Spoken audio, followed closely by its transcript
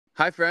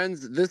Hi,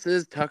 friends. This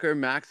is Tucker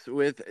Max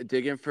with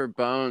Digging for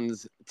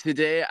Bones.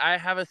 Today, I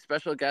have a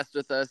special guest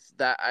with us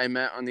that I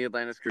met on the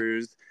Atlantis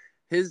cruise.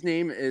 His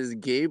name is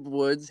Gabe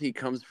Woods. He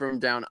comes from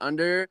down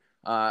under.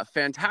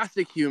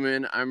 Fantastic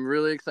human. I'm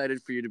really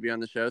excited for you to be on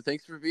the show.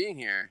 Thanks for being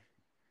here.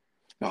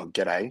 Oh,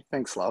 g'day.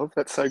 Thanks, love.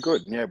 That's so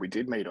good. Yeah, we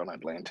did meet on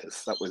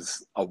Atlantis. That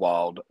was a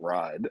wild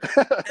ride.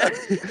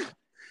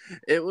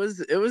 It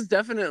was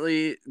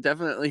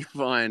definitely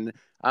fun.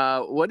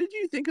 What did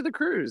you think of the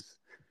cruise?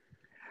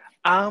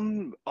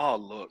 Oh,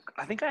 look,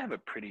 I think I have a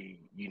pretty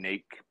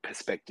unique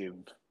perspective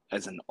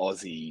as an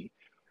Aussie.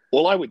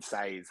 All I would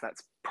say is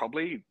that's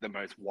probably the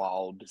most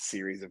wild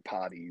series of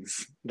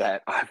parties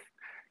that I've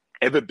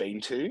ever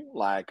been to.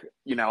 Like,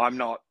 I'm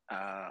not,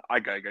 I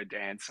go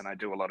dance and I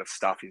do a lot of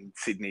stuff in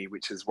Sydney,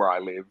 which is where I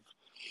live.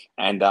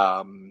 And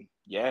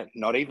yeah,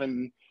 not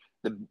even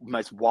the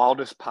most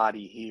wildest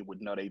party here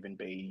would not even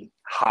be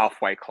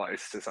halfway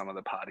close to some of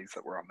the parties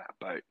that were on that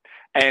boat.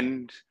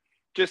 And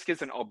just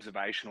as an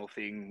observational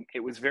thing,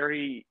 it was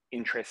very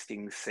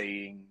interesting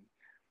seeing,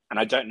 and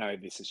I don't know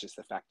if this is just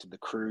the fact of the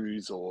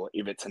cruise or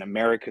if it's an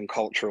American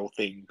cultural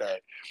thing,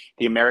 but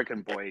the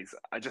American boys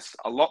are just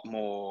a lot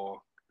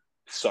more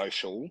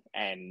social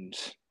and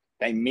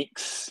they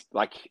mix.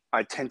 Like,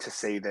 I tend to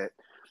see that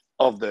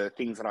of the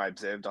things that I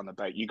observed on the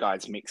boat, you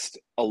guys mixed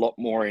a lot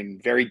more in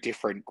very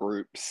different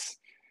groups,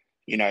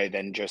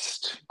 than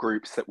just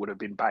groups that would have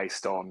been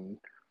based on,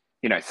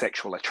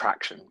 sexual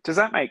attraction.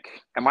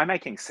 Am I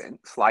making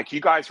sense? Like,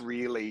 you guys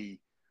really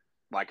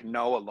like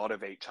know a lot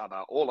of each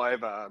other all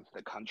over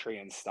the country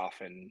and stuff.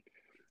 And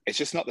it's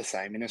just not the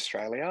same in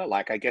Australia.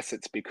 Like, I guess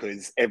it's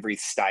because every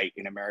state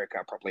in America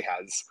probably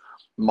has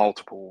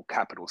multiple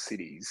capital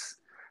cities.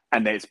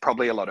 And there's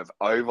probably a lot of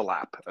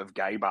overlap of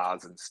gay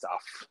bars and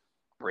stuff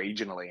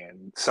regionally.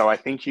 And so I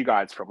think you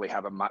guys probably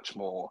have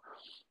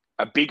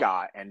a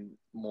bigger and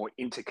more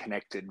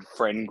interconnected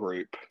friend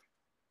group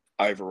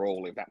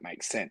overall, if that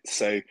makes sense.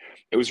 So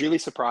it was really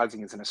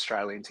surprising as an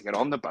Australian to get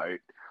on the boat.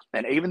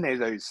 And even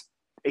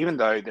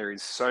though there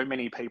is so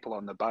many people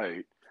on the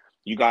boat,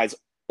 you guys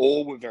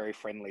all were very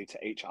friendly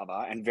to each other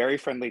and very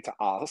friendly to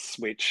us,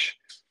 which,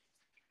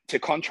 to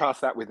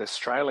contrast that with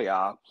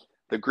Australia,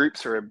 the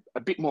groups are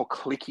a bit more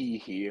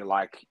cliquey here.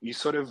 Like, you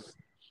sort of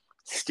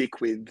stick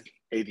with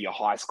either your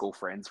high school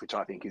friends, which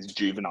I think is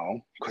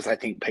juvenile, because I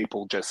think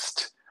people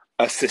just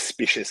are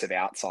suspicious of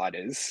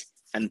outsiders.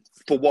 And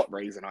for what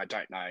reason, I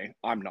don't know.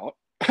 I'm not.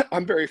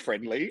 I'm very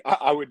friendly.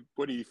 I would.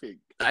 What do you think?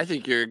 I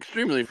think you're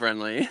extremely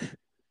friendly.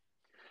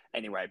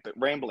 Anyway, but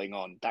rambling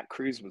on, that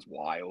cruise was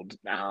wild.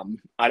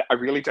 I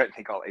really don't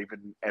think I'll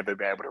even ever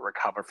be able to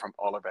recover from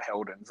Oliver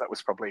Heldens. That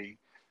was probably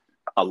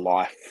a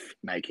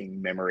life-making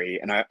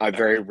memory, and I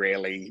very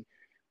rarely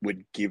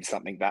would give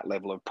something that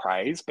level of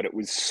praise, but it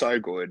was so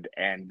good.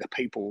 And the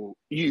people,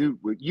 you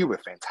were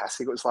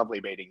fantastic. It was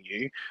lovely meeting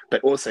you,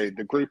 but also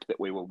the group that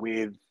we were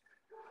with.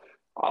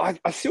 I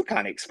still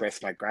can't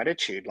express my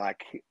gratitude.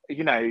 Like,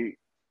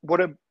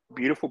 what a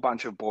beautiful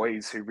bunch of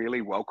boys who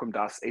really welcomed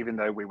us, even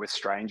though we were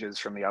strangers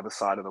from the other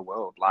side of the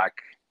world. Like,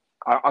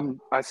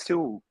 I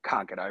still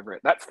can't get over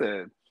it.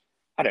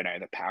 I don't know,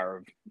 the power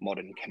of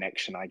modern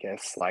connection, I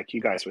guess. Like,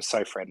 you guys were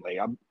so friendly.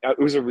 It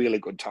was a really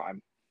good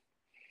time.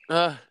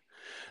 Uh,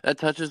 that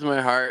touches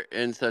my heart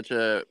in such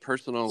a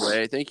personal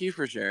way. Thank you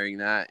for sharing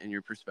that and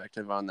your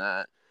perspective on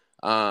that.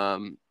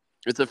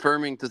 It's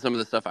affirming to some of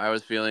the stuff I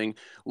was feeling.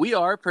 We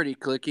are pretty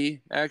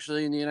cliquey,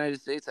 actually, in the United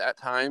States at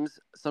times.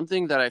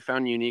 Something that I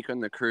found unique on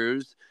the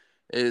cruise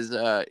is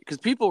because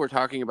people were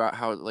talking about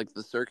how, like,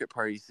 the circuit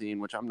party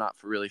scene, which I'm not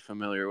really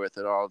familiar with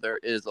at all, there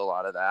is a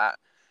lot of that.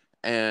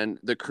 And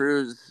the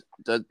cruise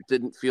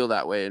didn't feel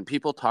that way. And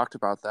people talked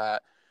about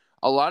that.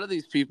 A lot of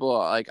these people,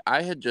 like,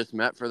 I had just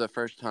met for the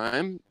first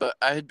time, but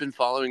I had been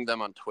following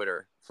them on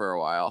Twitter for a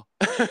while.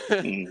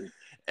 Mm.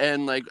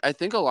 And, like, I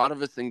think a lot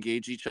of us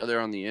engage each other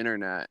on the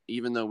internet,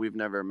 even though we've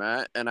never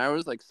met. And I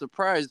was, like,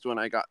 surprised when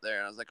I got there.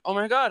 And I was like, oh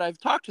my God, I've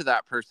talked to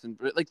that person.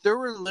 But, like, there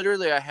were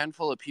literally a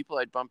handful of people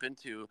I'd bump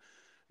into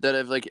that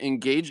I've, like,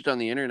 engaged on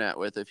the internet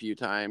with a few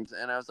times.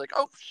 And I was like,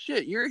 oh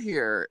shit, you're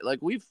here. Like,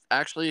 we've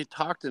actually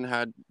talked and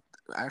had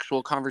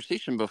actual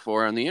conversation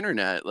before on the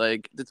internet.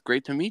 Like, it's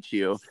great to meet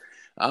you.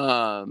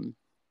 Um,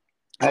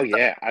 Oh,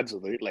 yeah,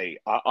 absolutely.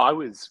 I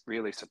was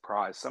really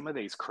surprised. Some of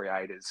these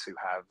creators who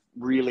have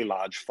really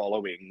large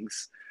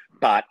followings,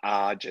 but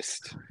are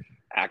just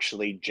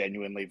actually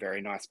genuinely very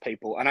nice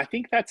people. And I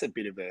think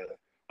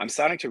I'm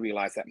starting to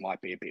realize that might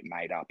be a bit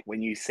made up.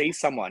 When you see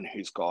someone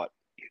who's got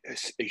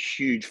a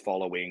huge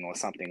following or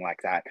something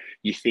like that,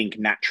 you think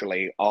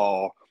naturally,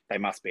 oh, they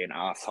must be an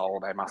asshole.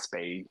 They must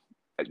be,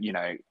 a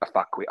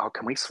fuckwit. Oh,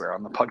 can we swear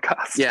on the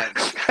podcast? yeah,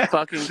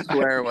 fucking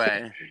swear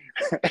away.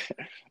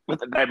 But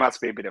they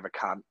must be a bit of a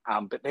cunt.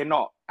 But they're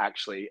not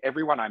actually.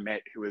 Everyone I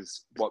met who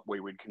was what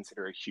we would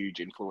consider a huge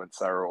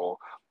influencer or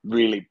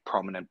really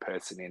prominent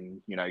person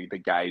in, the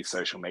gay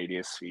social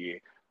media sphere,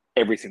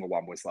 every single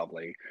one was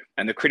lovely.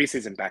 And the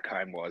criticism back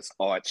home was,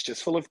 oh, it's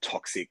just full of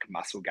toxic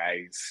muscle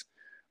gays,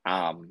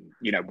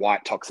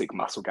 white toxic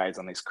muscle gays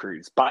on this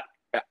cruise. But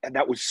and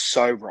that was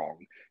so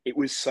wrong. It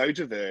was so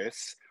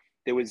diverse.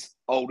 There was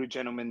older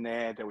gentlemen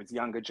there was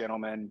younger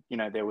gentlemen,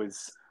 there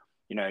was,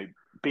 you know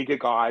bigger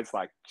guys,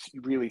 like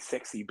really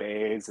sexy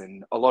bears,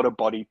 and a lot of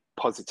body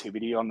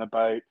positivity on the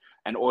boat.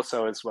 And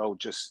also as well,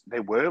 just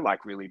there were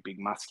like really big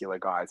muscular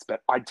guys,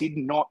 but I did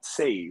not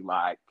see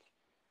like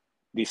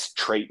this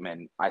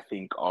treatment, I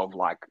think, of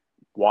like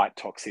white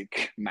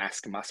toxic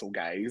mask muscle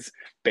gays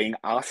being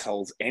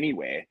assholes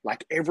anywhere.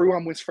 Like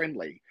everyone was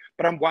friendly.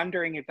 But I'm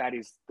wondering if that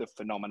is the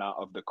phenomena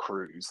of the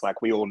cruise.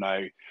 Like we all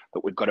know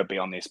that we've got to be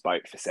on this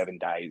boat for 7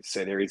 days.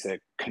 So there is a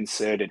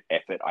concerted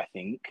effort, I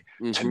think,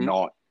 to Mm-hmm.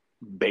 not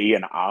be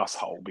an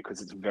asshole,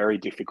 because it's very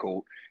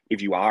difficult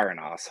if you are an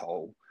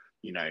asshole,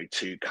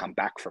 to come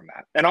back from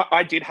that. And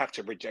I did have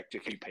to reject a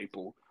few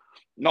people.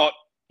 Not,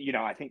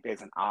 I think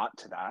there's an art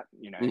to that,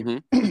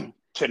 Mm-hmm.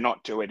 to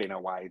not do it in a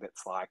way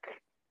that's like,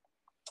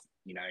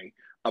 you know,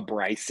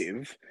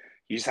 abrasive.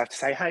 You just have to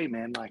say, hey,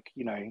 man, like,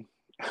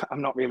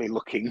 I'm not really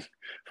looking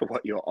for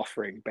what you're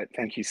offering, but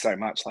thank you so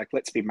much. Like,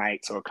 let's be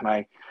mates, or can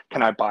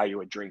I buy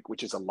you a drink?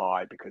 Which is a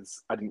lie,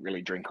 because I didn't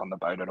really drink on the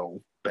boat at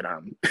all. But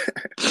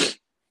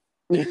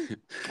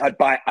I'd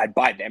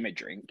buy them a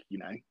drink.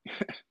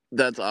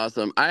 That's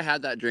awesome. I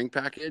had that drink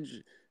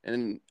package,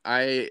 and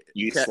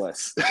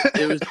Useless.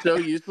 it was so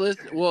useless.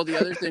 Well, the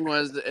other thing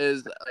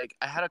is like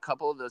I had a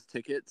couple of those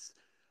tickets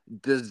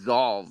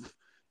dissolve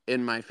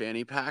in my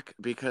fanny pack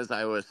because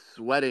I was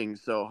sweating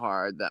so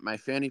hard that my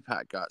fanny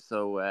pack got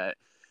so wet.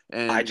 I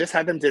And just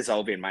had them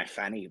dissolve in my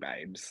fanny,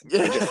 babes.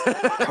 They just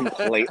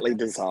completely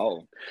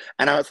dissolved.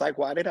 And I was like,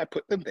 why did I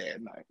put them there?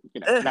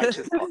 No,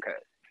 nature's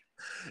pocket.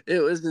 it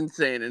was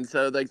insane. And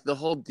so like the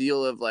whole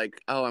deal of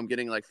like, oh, I'm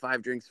getting like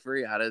 5 drinks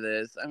free out of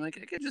this. I'm like,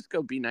 I could just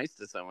go be nice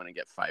to someone and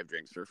get 5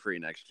 drinks for free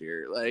next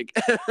year. Like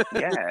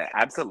Yeah,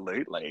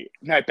 absolutely.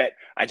 No, but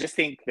I just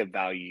think the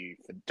value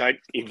for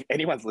if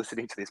anyone's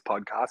listening to this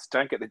podcast,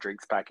 don't get the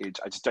drinks package.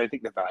 I just don't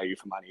think the value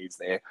for money is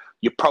there.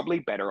 You're probably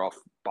better off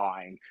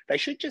buying. They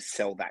should just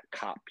sell that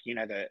cup,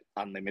 the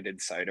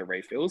unlimited soda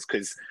refills,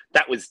 because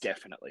that was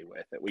definitely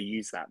worth it. We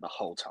used that the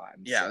whole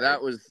time. yeah, So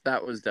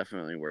that was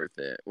definitely worth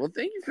it. Well,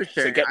 thank you for so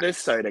sharing. get the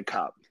soda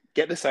cup.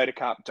 Get the soda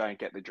cup, don't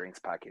get the drinks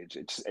package.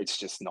 It's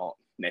just not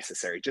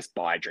necessary. Just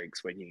buy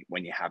drinks when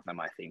you have them,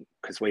 I think,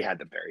 because we had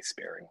them very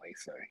sparingly.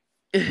 So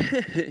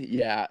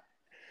Yeah.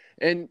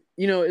 And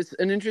it's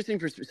an interesting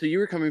perspective. So you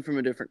were coming from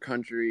a different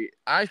country.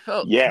 I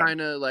felt yeah,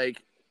 kind of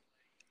like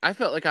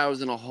I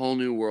was in a whole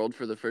new world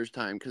for the first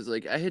time because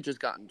like I had just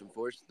gotten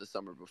divorced the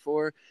summer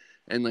before,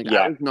 and like I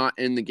yeah. was not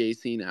in the gay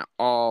scene at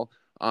all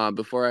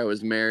before I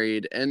was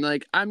married, and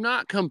like I'm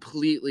not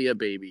completely a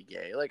baby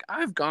gay. Like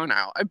I've gone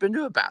out, I've been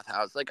to a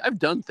bathhouse, like I've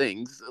done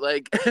things,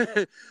 like,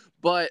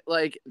 but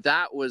like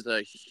that was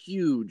a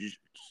huge,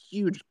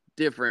 huge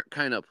different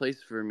kind of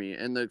place for me,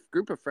 and the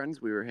group of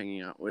friends we were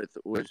hanging out with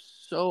was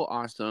so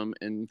awesome.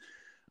 And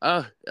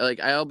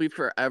like I'll be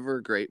forever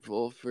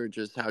grateful for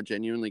just how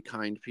genuinely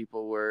kind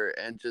people were,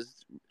 and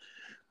just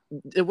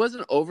it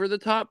wasn't over the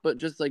top, but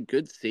just like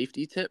good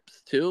safety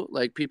tips too.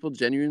 Like people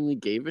genuinely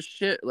gave a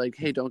shit, like,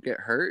 hey, don't get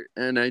hurt,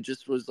 and I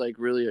just was like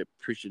really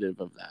appreciative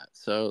of that.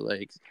 So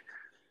like,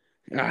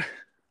 ah,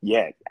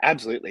 Yeah,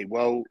 absolutely.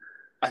 Well,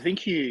 I think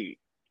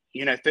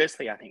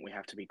firstly, I think we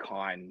have to be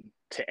kind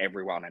to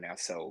everyone and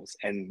ourselves,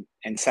 and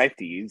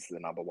safety is the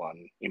number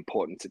one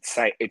importance.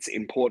 It's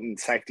important,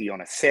 safety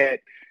on a set,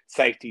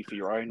 safety for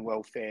your own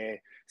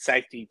welfare,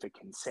 safety for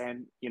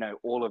consent.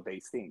 All of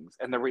these things.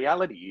 And the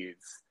reality is,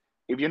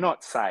 if you're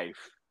not safe,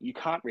 you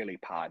can't really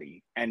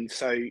party. And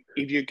so,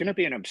 if you're going to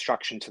be an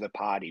obstruction to the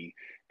party,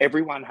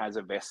 everyone has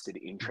a vested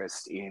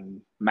interest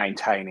in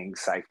maintaining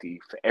safety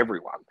for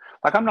everyone.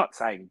 Like, I'm not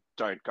saying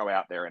don't go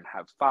out there and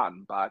have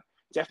fun, but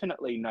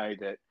definitely know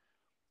that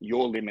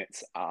your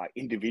limits are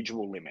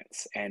individual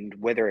limits, and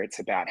whether it's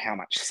about how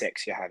much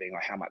sex you're having,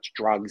 or how much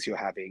drugs you're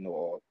having,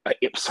 or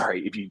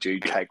if you do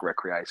take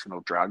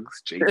recreational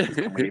drugs. Jesus,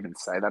 can we even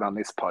say that on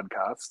this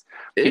podcast?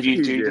 If if you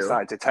you do do,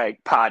 decide to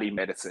take party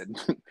medicine,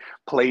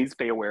 please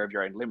be aware of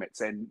your own limits,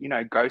 and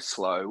go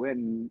slow,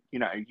 and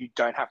you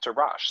don't have to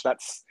rush.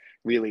 That's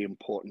really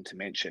important to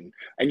mention.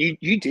 And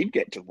you did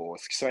get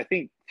divorced, so I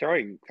think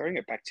throwing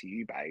it back to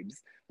you,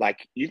 babes,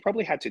 like you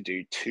probably had to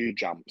do 2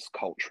 jumps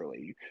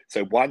culturally.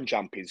 So one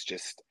jump is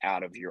just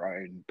out of your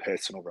own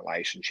personal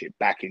relationship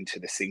back into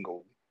the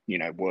single,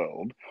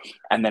 world.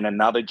 And then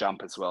another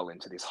jump as well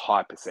into this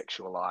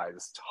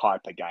hypersexualized,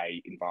 hyper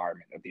gay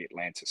environment of the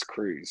Atlantis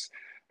cruise.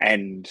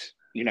 And,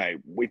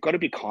 we've got to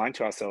be kind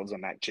to ourselves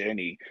on that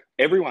journey.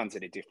 Everyone's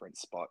at a different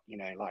spot,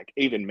 like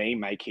even me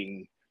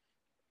making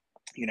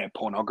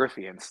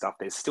pornography and stuff,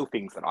 there's still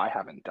things that I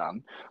haven't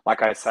done.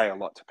 Like I say a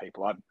lot to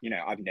people,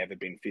 I've never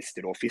been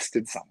fisted or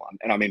fisted someone,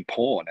 and I'm in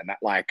porn, and that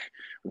like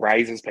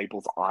raises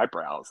people's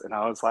eyebrows. And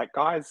I was like,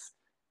 guys,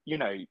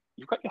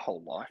 you've got your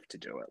whole life to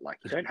do it. Like,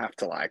 you don't have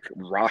to like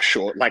rush,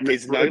 or like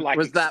there's no like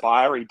was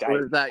expiry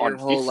date that your on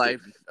whole fisting.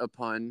 life a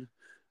pun?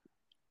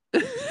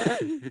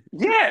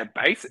 Yeah,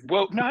 basic.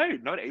 Well, no,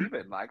 not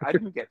even. Like, I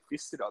didn't get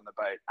fisted on the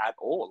boat at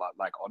all.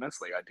 Like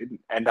honestly, I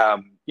didn't. And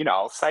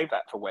I'll save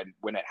that for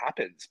when it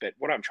happens. But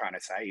what I'm trying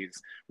to say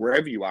is,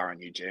 wherever you are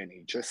on your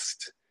journey,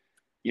 just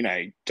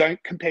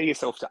don't compare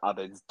yourself to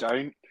others.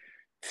 Don't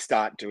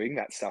start doing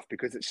that stuff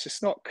because it's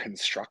just not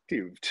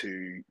constructive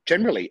to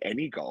generally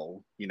any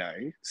goal.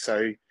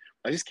 So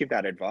I just give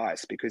that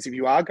advice because if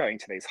you are going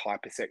to these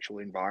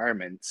hypersexual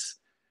environments,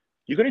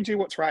 you got to do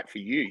what's right for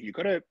you. You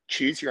got to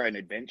choose your own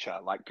adventure.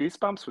 Like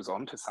Goosebumps was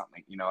onto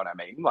something. You know what I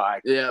mean?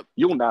 Like Yeah.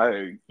 you'll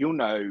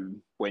know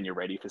when you're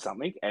ready for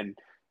something. And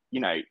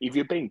if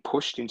you're being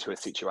pushed into a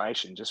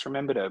situation, just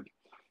remember to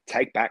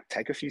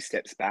take a few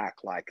steps back.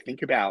 Like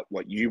think about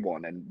what you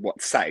want and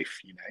what's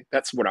safe.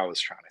 That's what I was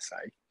trying to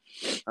say.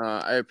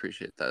 I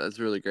appreciate that. That's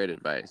really great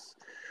advice.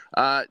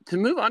 To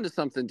move on to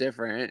something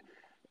different,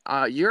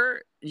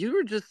 you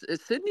were just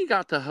Sydney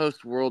got to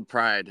host World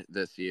Pride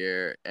this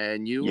year,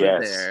 and you were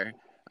Yes. there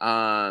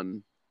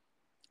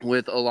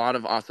with a lot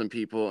of awesome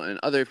people and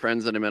other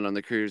friends that I met on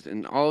the cruise,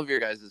 and all of your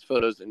guys'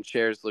 photos and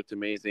shares looked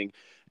amazing.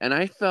 And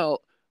I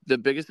felt the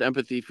biggest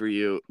empathy for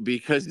you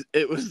because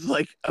it was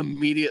like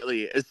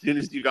immediately as soon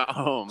as you got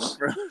home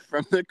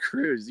from the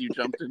cruise, you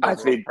jumped into I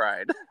World think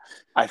Pride.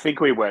 I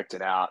think we worked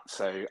it out.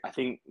 So I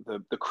think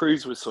the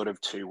cruise was sort of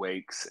 2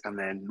 weeks, and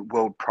then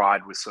World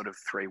Pride was sort of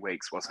 3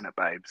 weeks, wasn't it,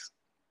 babes?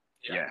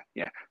 Yeah. Yeah,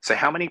 yeah. So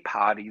how many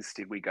parties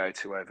did we go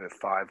to over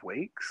 5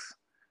 weeks?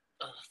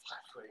 5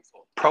 weeks.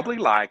 Probably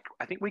like,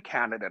 I think we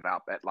counted it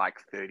up at like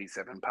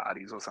 37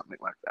 parties or something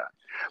like that.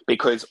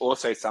 Because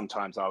also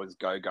sometimes I was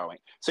going.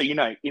 So,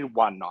 in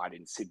one night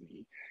in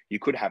Sydney, you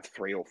could have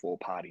 3 or 4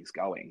 parties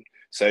going.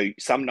 So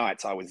some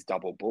nights I was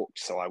double booked.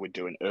 So I would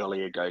do an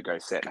earlier go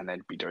set and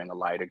then be doing a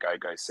later go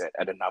set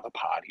at another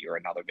party or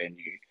another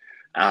venue.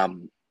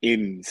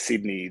 In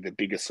Sydney, the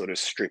biggest sort of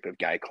strip of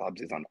gay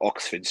clubs is on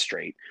Oxford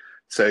Street.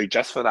 So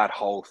just for that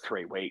whole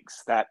 3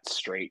 weeks, that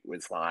street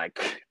was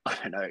like, I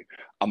don't know,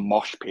 a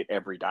mosh pit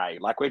every day.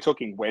 Like we're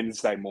talking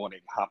Wednesday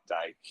morning hump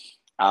day.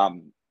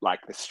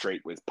 Like the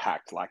street was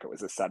packed like it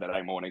was a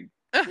Saturday morning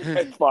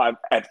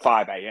at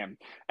 5 a.m.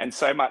 And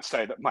so much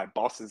so that my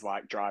boss is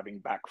like driving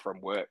back from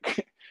work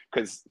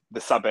because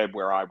the suburb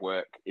where I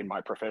work in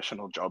my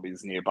professional job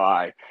is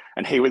nearby.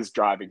 And he was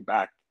driving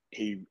back.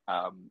 He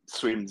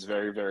swims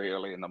very, very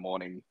early in the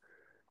morning,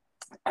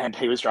 and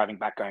he was driving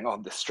back going,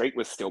 oh, the street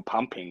was still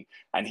pumping.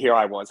 And here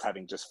I was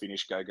having just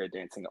finished go-go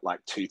dancing at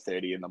like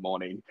 2:30 in the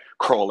morning,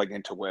 crawling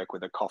into work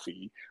with a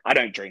coffee. I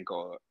don't drink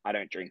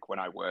when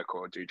I work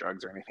or do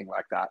drugs or anything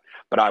like that.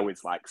 But I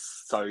was like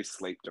so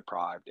sleep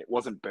deprived. It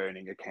wasn't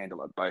burning a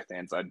candle at both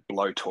ends. I'd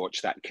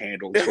blowtorch that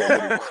candle to a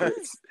little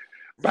crisp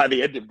by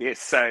the end of this.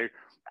 So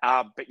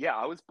but yeah,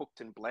 I was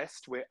booked and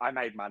blessed. Where I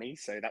made money,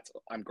 so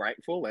I'm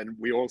grateful, and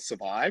we all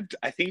survived.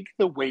 I think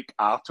the week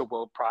after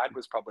World Pride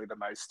was probably the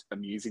most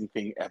amusing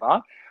thing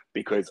ever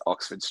because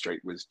Oxford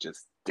Street was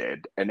just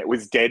dead, and it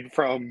was dead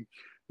from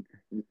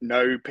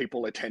no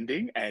people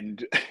attending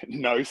and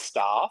no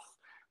staff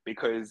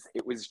because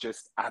it was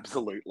just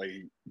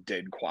absolutely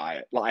dead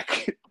quiet.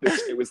 Like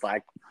it was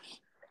like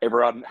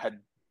everyone had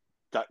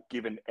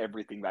given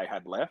everything they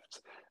had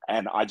left.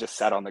 And I just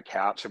sat on the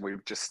couch and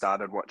we've just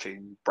started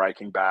watching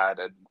Breaking Bad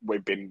and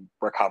we've been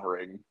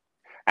recovering.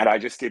 And I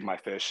just did my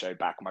first show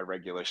back, my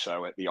regular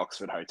show at the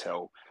Oxford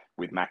Hotel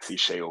with Maxie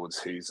Shields,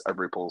 who's a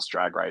RuPaul's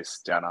Drag Race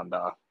Down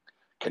Under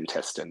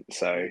contestant.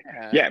 So,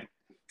 Yeah. yeah.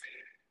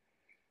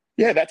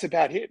 Yeah, that's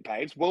about it,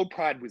 babes. World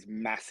Pride was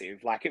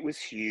massive. Like, it was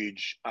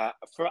huge.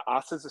 For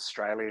us as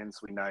Australians,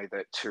 we know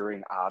that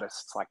touring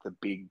artists, like the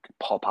big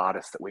pop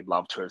artists that we'd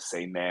love to have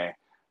seen there,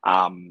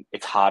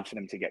 it's hard for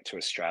them to get to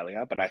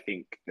Australia. But I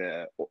think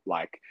the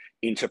like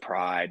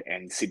Interpride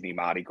and Sydney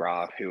Mardi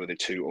Gras, who are the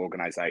two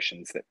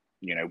organisations that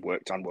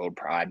worked on World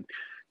Pride,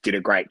 did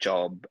a great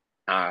job.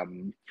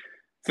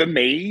 For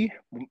me,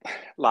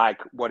 like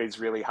what is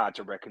really hard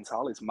to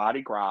reconcile is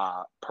Mardi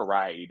Gras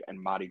parade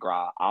and Mardi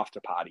Gras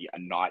after party are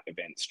night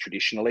events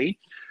traditionally.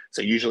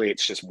 So usually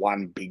it's just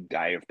one big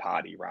day of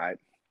party, right?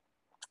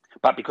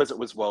 But because it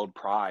was World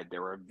Pride,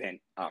 there were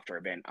event after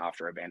event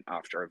after event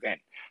after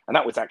event. And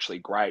that was actually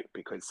great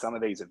because some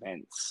of these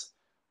events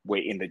were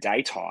in the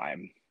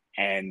daytime.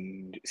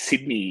 And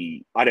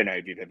Sydney, I don't know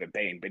if you've ever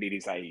been, but it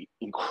is a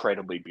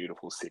incredibly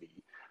beautiful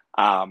city.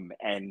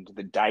 And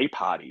the day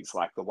parties,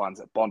 like the ones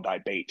at Bondi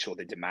Beach or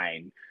the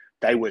Domain,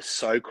 they were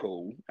so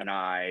cool. And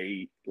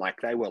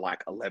they were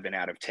like 11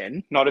 out of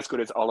 10. Not as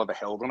good as Oliver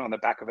Heldon on the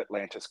back of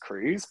Atlantis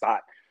Cruise,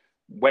 but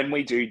when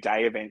we do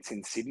day events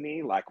in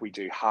Sydney, like we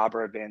do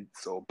harbour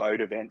events or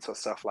boat events or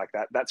stuff like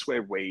that, that's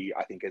where we,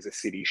 I think, as a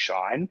city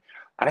shine.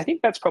 And I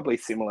think that's probably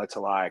similar to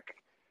like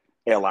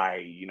LA,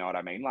 you know what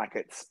I mean?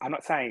 Like I'm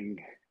not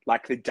saying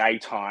like the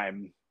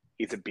daytime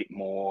is a bit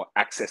more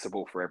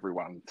accessible for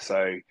everyone.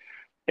 So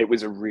it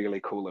was a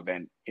really cool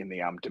event in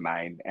the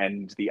Domain.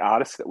 And the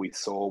artist that we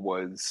saw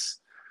was,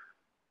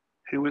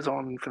 who was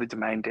on for the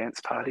Domain dance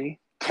party?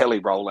 Kelly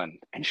Rowland.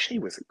 And she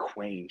was a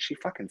queen. She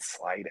fucking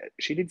slayed it.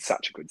 She did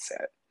such a good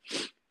set.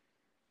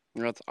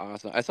 That's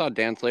awesome. I saw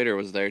Dan Slater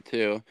was there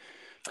too.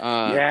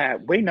 Uh, Yeah,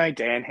 we know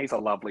Dan. He's a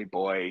lovely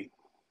boy.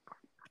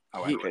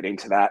 I he won't get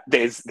into that.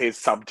 There's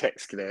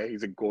subtext there.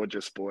 He's a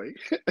gorgeous boy.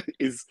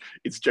 is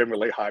It's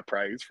generally high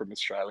praise from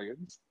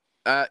Australians.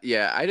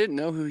 Yeah, I didn't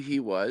know who he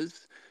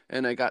was,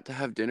 and I got to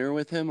have dinner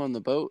with him on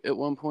the boat at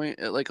one point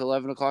at like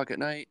 11 o'clock at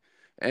night.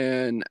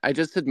 And I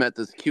just had met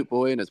this cute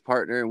boy and his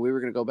partner, and we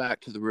were gonna go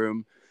back to the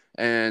room,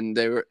 and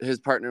his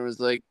partner was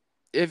like,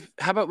 "If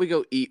how about we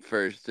go eat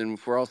first, and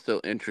if we're all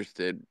still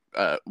interested,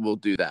 we'll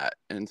do that."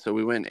 And so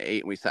we went and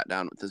ate, and we sat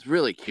down with this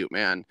really cute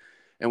man,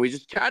 and we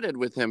just chatted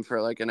with him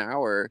for like an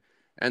hour.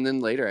 And then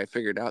later I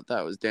figured out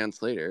that was Dan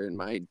Slater, and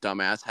my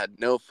dumbass had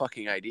no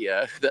fucking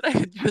idea that I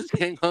had just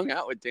hung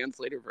out with Dan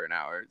Slater for an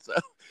hour. So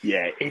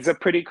Yeah, he's a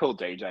pretty cool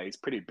DJ. He's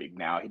pretty big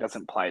now. He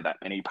doesn't play that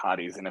many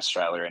parties in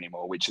Australia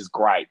anymore, which is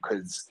great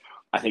because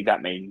I think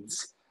that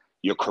means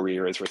your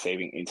career is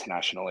receiving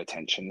international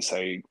attention. So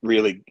I'm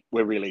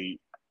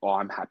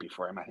happy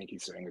for him. I think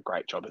he's doing a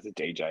great job as a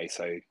DJ.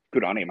 So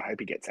good on him. I hope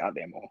he gets out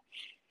there more.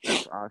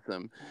 that's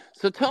awesome.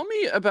 So tell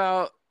me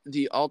about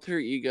the alter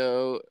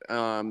ego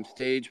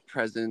stage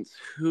presence.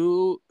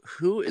 Who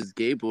is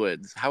Gabe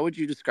Woods? How would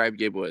you describe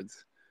Gabe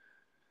Woods?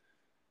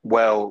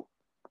 Well,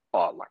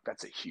 like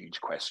that's a huge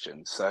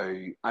question. So,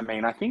 I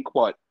mean, I think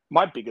what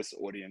my biggest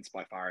audience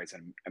by far is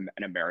an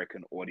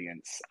American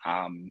audience.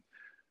 I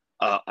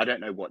don't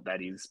know what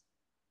that is,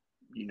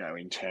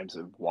 in terms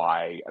of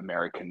why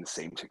Americans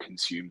seem to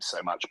consume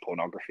so much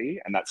pornography.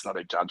 And that's not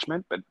a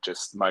judgment, but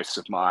just most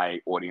of my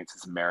audience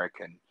is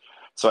American.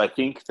 So I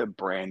think the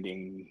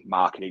branding,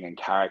 marketing, and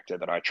character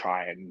that I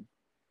try and,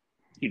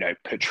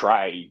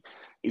 portray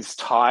is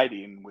tied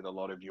in with a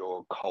lot of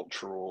your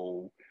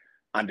cultural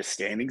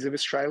understandings of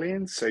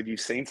Australians. So if you've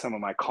seen some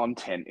of my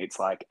content, it's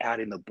like out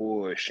in the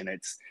bush and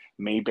it's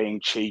me being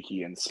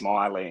cheeky and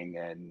smiling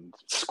and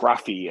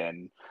scruffy.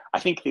 And I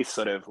think this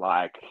sort of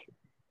like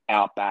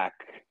outback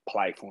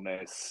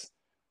playfulness,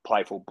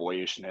 playful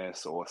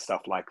boyishness, or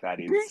stuff like that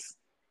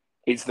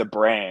is the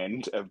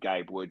brand of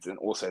Gabe Woods and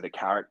also the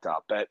character.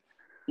 But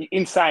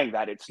in saying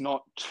that, it's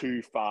not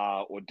too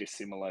far or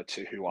dissimilar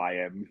to who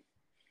I am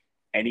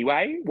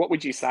anyway. What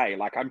would you say?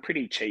 Like I'm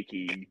pretty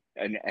cheeky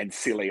and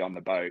silly on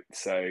the boat,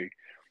 so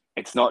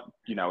it's not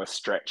a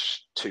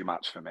stretch too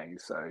much for me.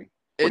 So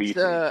what do you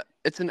think?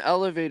 It's an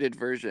elevated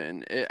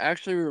version. It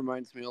actually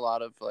reminds me a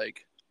lot of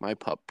like my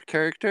pup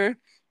character.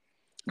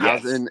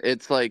 As Yes, in,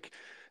 it's like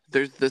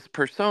there's this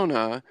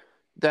persona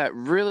that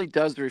really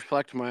does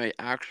reflect my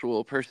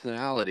actual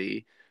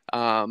personality.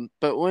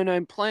 But when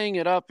I'm playing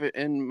it up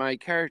in my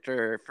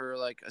character for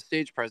like a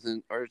stage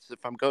present, or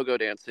if I'm go-go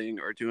dancing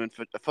or doing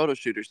a photo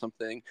shoot or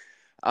something,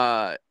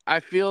 I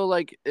feel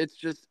like it's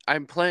just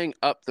I'm playing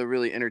up the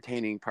really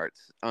entertaining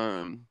parts.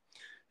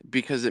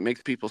 Because it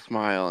makes people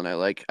smile, and I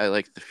like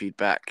the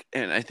feedback,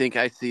 and I think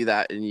I see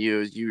that in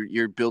you as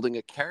you're building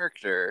a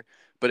character,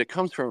 but it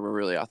comes from a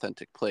really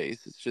authentic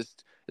place. It's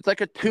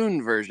like a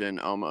tune version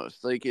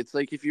almost. Like it's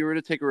like if you were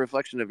to take a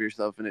reflection of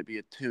yourself and it be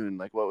a tune,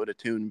 like what would a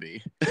tune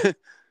be?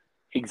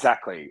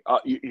 exactly.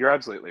 You're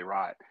absolutely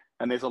right.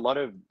 And there's a lot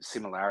of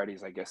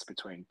similarities, I guess,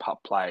 between pup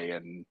play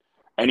and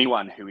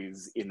anyone who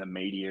is in the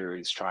media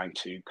is trying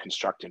to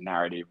construct a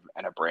narrative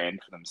and a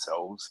brand for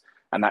themselves.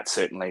 And that's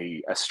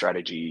certainly a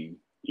strategy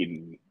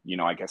in,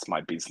 I guess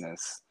my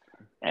business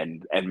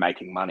and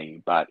making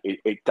money. But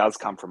it does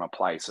come from a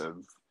place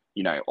of,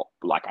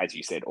 like as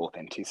you said,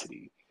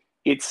 authenticity.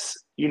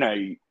 It's,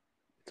 It's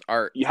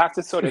art. you have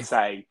to sort of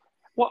say,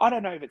 well, I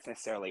don't know if it's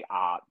necessarily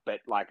art, but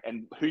like,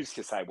 and who's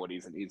to say what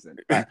is and isn't?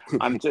 But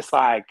I'm just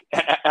like,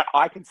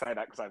 I can say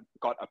that because I've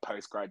got a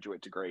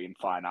postgraduate degree in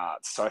fine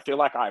arts, so I feel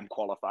like I'm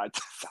qualified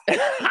to say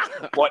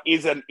what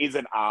isn't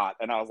art.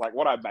 And I was like,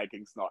 what I'm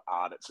making is not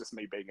art; it's just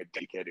me being a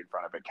dickhead in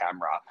front of a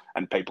camera,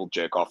 and people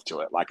jerk off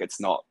to it. Like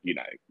it's not,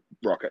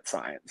 rocket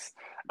science.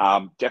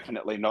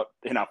 Definitely not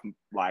enough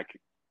like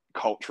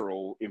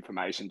cultural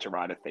information to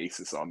write a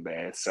thesis on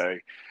there. So,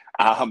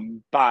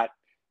 but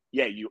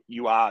yeah,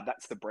 you are.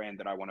 That's the brand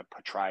that I want to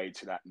portray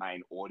to that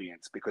main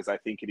audience because I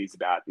think it is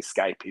about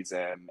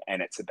escapism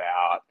and it's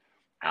about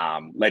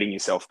letting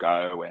yourself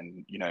go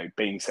and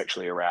being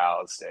sexually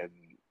aroused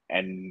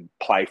and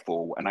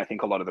playful. And I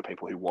think a lot of the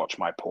people who watch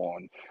my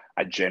porn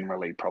are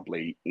generally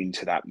probably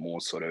into that more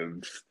sort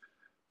of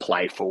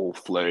playful,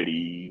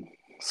 flirty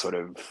sort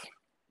of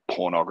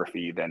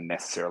pornography than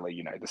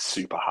necessarily the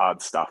super hard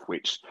stuff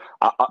which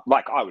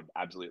like I would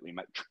absolutely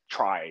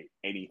try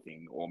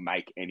anything or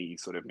make any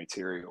sort of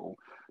material,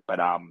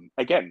 but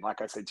again, like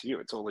I said to you,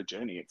 it's all a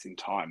journey. It's in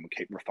time. We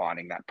keep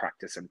refining that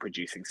practice and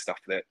producing stuff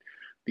that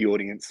the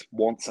audience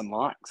wants and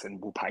likes and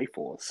will pay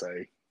for. So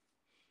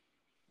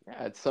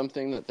Yeah, it's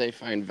something that they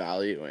find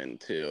value in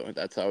too.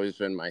 That's always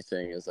been my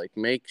thing is like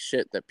make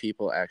shit that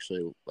people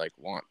actually like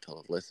want to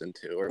listen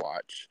to or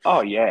watch.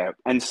 oh yeah,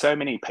 and so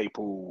many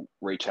people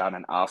reach out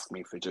and ask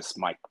me for just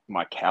my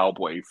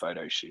cowboy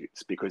photo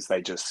shoots because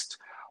they just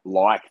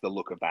like the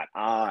look of that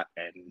art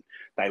and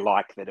they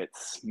like that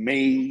it's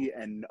me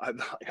and I've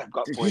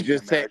got Did you boys in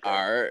just say America.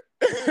 art?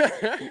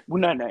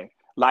 Well, no,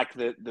 like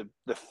the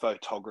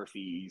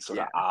photography sort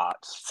of Yeah.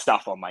 art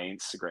stuff on my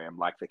Instagram,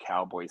 like the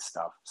cowboy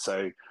stuff.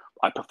 So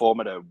I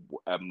perform at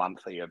a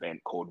monthly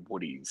event called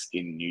Woody's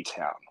in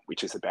Newtown,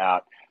 which is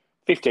about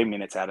 15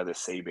 minutes out of the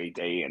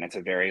CBD, and it's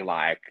a very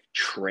like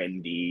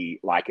trendy,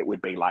 like it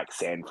would be like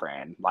San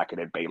Fran, like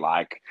it'd be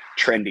like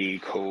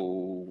trendy,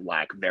 cool,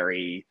 like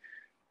very,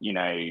 you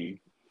know,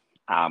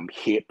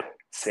 hip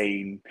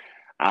scene.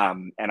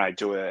 And I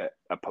do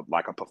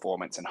like a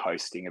performance and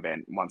hosting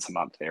event once a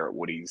month there at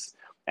Woody's.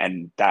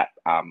 And that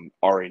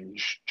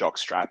orange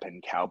jockstrap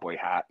and cowboy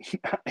hat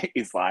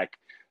is like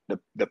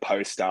the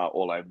poster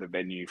all over the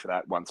venue for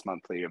that once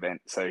monthly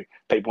event. So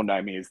people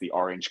know me as the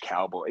orange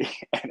cowboy.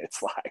 And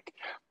it's like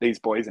these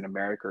boys in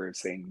America have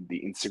seen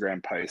the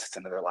Instagram posts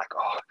and they're like,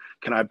 oh,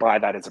 can I buy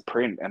that as a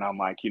print? And I'm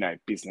like,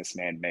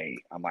 businessman me.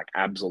 I'm like,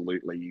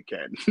 absolutely you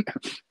can.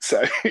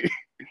 So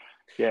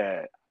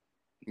yeah.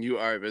 You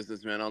are a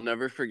businessman. I'll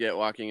never forget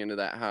walking into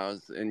that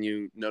house and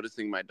you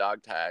noticing my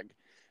dog tag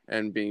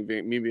and me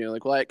being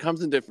like, well, it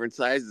comes in different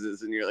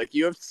sizes. And you're like,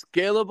 you have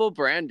scalable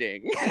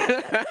branding.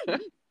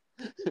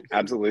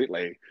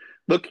 Absolutely.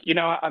 Look,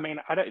 I mean,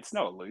 I don't, it's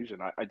no illusion.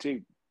 I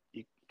do,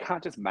 you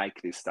can't just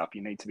make this stuff.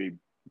 You need to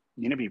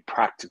be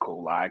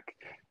practical. Like,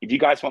 if you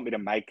guys want me to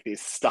make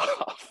this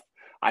stuff,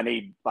 I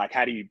need, like,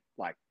 how do you,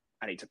 like,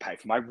 I need to pay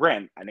for my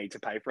rent. I need to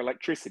pay for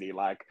electricity.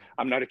 Like,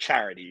 I'm not a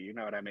charity. You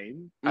know what I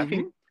mean? I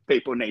think Hmm.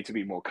 people need to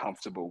be more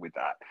comfortable with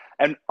that.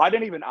 And I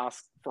don't even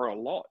ask for a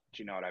lot.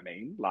 Do you know what I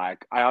mean?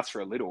 Like, I ask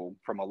for a little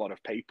from a lot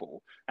of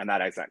people, and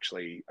that is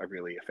actually a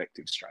really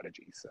effective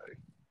strategy. So,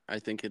 I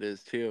think it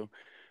is too.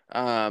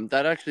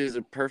 That actually is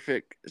a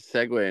perfect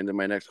segue into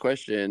my next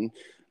question.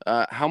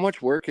 How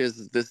much work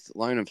is this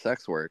line of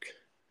sex work?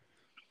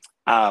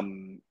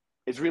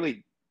 it's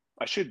really,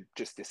 I should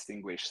just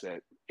distinguish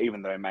that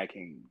even though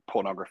making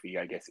pornography,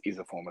 I guess, is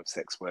a form of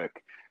sex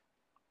work,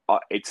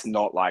 it's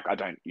not like I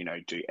don't,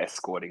 do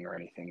escorting or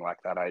anything like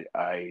that.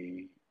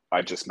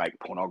 I just make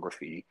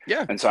pornography,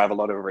 Yeah. and so I have a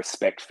lot of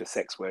respect for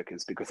sex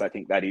workers because I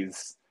think that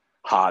is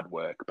hard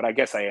work. But I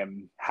guess I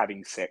am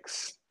having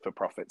sex for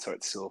profit, so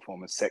it's still a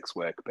form of sex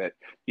work. But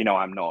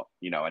I'm not,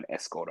 an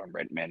escort on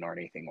Red Men or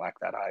anything like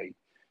that. I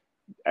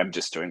am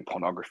just doing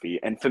pornography,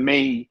 and for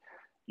me,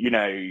 you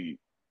know,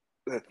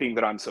 the thing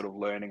that I'm sort of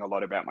learning a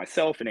lot about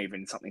myself, and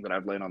even something that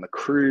I've learned on the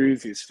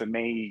cruise, is for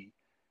me,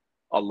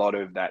 a lot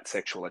of that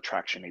sexual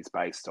attraction is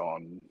based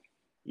on,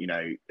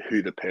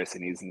 who the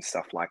person is and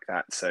stuff like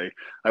that. So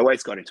I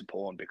always got into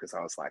porn because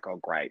I was like, oh,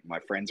 great, my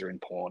friends are in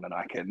porn and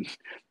I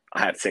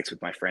have sex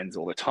with my friends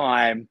all the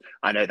time.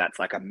 I know that's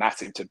like a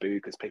massive taboo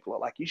because people are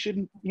like, you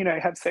shouldn't,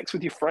 have sex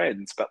with your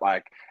friends. But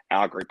like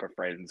our group of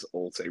friends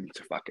all seem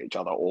to fuck each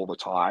other all the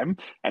time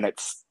and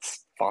it's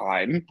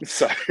fine.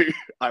 So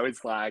I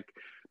was like,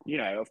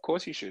 of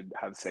course you should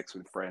have sex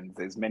with friends.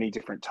 There's many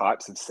different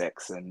types of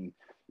sex, and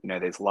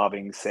there's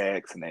loving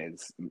sex, and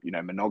there's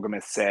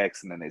monogamous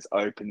sex, and then there's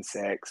open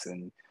sex,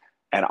 and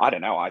I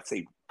don't know. I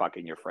see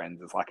fucking your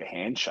friends as like a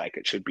handshake.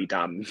 It should be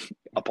done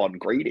upon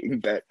greeting,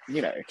 but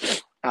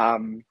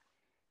um,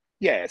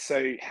 yeah.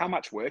 So how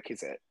much work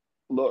is it?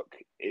 Look,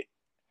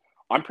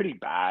 I'm pretty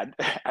bad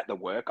at the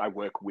work. I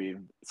work with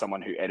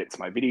someone who edits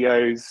my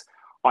videos.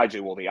 I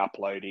do all the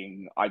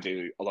uploading. I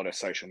do a lot of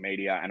social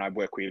media, and I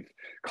work with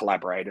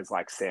collaborators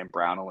like Sam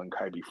Brownell and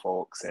Kobe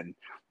Fawkes, and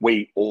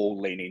we all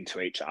lean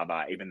into each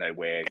other, even though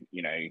we're,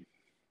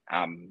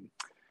 um,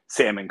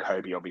 Sam and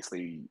Kobe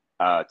obviously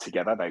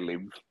together. They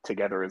live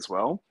together as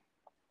well.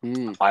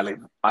 Mm.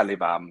 I live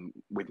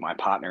with my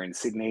partner in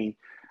Sydney,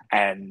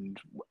 and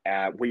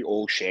we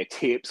all share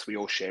tips. We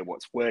all share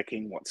what's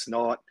working, what's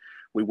not.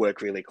 We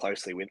work really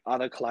closely with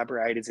other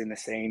collaborators in the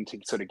scene to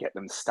sort of get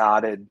them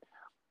started.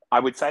 I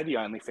would say the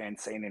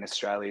OnlyFans scene in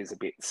Australia is a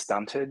bit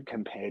stunted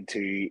compared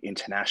to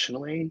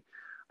internationally.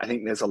 I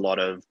think there's a lot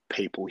of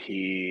people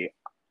here.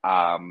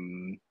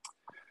 Um,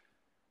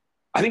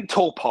 I think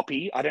tall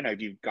poppy. I don't know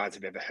if you guys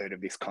have ever heard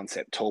of this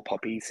concept, tall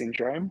poppy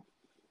syndrome.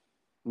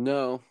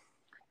 No.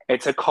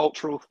 It's a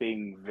cultural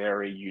thing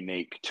very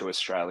unique to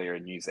Australia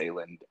and New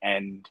Zealand.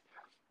 And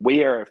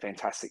we are a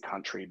fantastic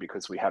country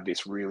because we have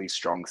this really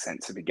strong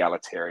sense of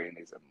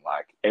egalitarianism.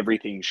 Like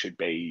everything should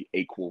be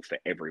equal for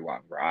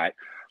everyone, right?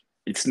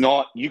 It's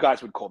not, you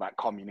guys would call that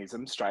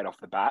communism straight off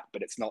the bat,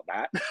 but it's not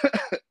that.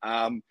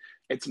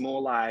 It's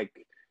more like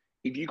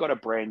if you got a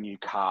brand new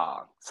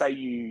car,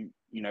 say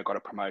got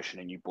a promotion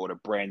and you bought a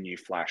brand new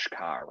flash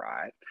car,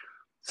 right?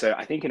 So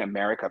I think in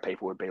America,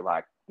 people would be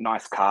like,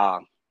 nice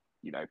car,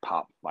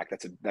 pup, like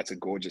that's a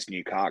gorgeous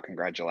new car,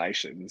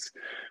 congratulations.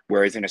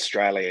 Whereas in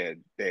Australia,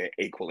 they're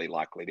equally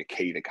likely to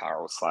key the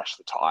car or slash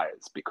the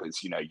tires because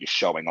you're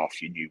showing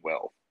off your new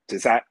wealth.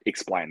 Does that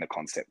explain the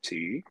concept to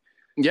you?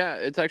 Yeah,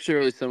 it's actually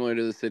really similar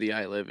to the city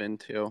I live in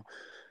too.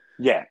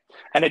 Yeah,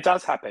 and it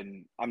does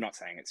happen. I'm not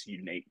saying it's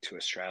unique to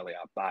Australia,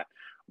 but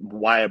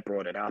why I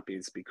brought it up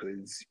is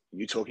because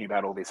you're talking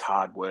about all this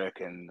hard work,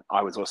 and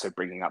I was also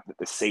bringing up that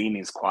the scene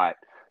is quite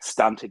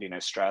stunted in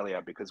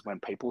Australia because when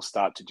people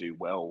start to do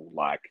well,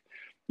 like,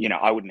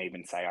 I wouldn't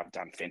even say I've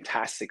done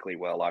fantastically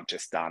well, I've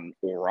just done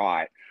all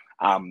right.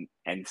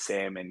 And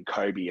Sam and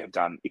Kobe have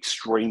done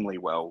extremely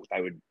well.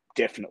 They would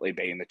definitely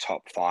be in the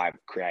top 5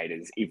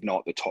 creators, if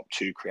not the top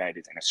 2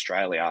 creators in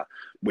Australia,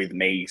 with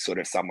me sort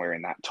of somewhere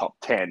in that top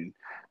 10.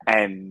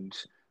 And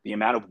the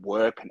amount of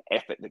work and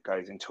effort that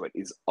goes into it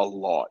is a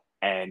lot.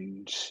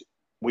 And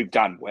we've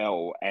done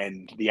well.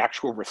 And the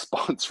actual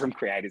response from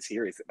creators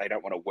here is that they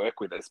don't want to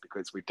work with us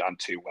because we've done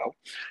too well.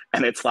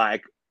 And it's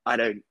like,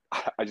 I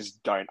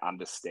just don't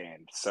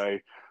understand. So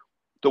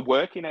the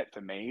work in it for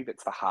me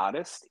that's the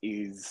hardest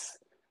is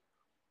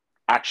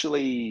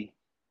actually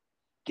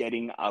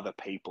getting other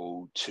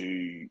people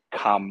to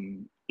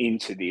come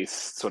into this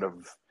sort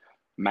of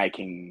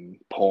making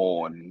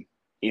porn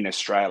in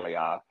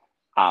Australia,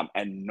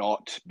 and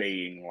not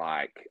being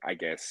like, I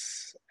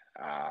guess,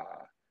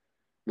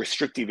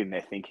 restrictive in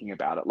their thinking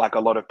about it. Like a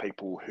lot of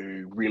people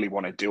who really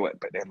want to do it,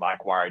 but they're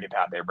like worried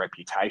about their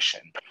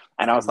reputation.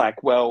 And I was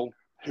like, well,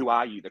 who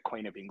are you, the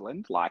Queen of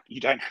England? Like, you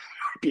don't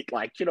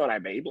like, you know what I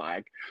mean?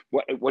 Like,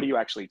 what are you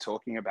actually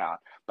talking about?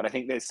 But I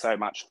think there's so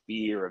much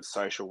fear of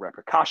social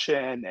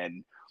repercussion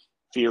and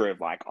fear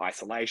of like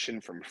isolation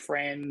from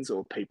friends,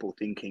 or people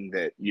thinking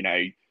that, you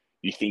know,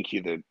 you think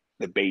you're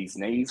the bee's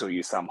knees, or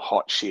you're some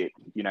hot shit,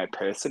 you know,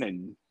 person.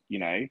 And, you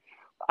know,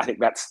 I think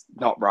that's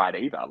not right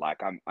either.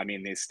 Like I'm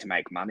in this to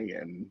make money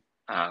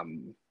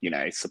and, you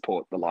know,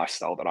 support the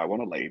lifestyle that I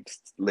want to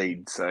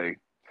lead. So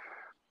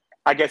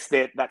I guess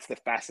that's the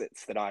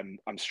facets that I'm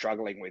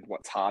struggling with.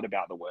 What's hard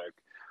about the work,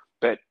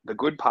 but the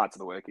good parts of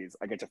the work is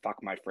I get to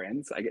fuck my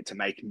friends. I get to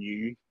make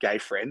new gay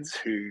friends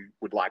who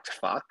would like to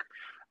fuck.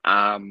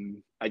 I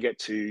get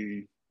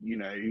to, you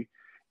know,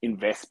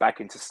 invest back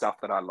into stuff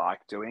that I like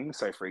doing.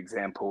 So, for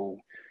example,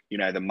 you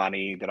know, the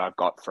money that I've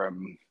got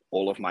from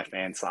all of my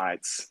fan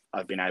sites,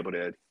 I've been able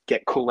to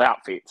get cool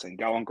outfits and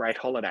go on great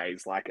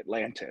holidays like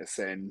Atlantis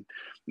and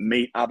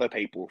meet other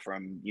people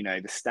from, you know,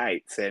 the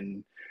States.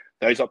 And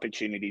those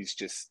opportunities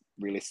just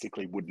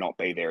realistically would not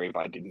be there if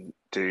I didn't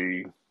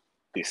do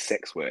this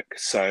sex work.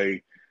 So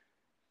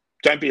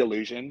don't be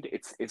illusioned.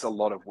 It's a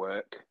lot of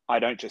work. I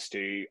don't just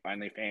do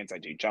OnlyFans. I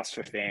do Just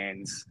for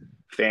Fans,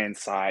 fan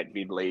site,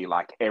 Vidly,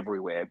 like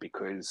everywhere,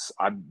 because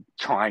I'm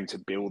trying to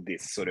build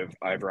this sort of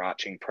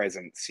overarching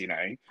presence, you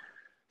know.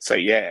 So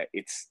yeah,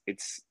 it's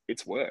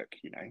work,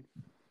 you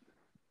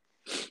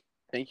know.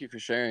 Thank you for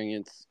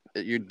sharing.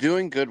 You're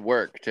doing good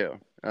work too.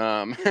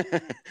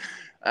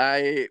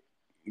 I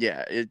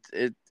yeah,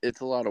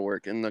 it's a lot of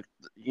work, and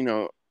you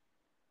know,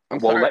 I'm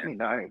Well, sorry. let me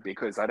know,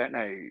 because I don't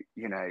know,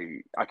 you know,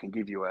 I can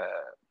give you a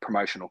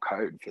promotional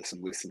code for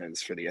some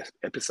listeners for the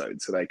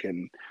episode so they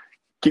can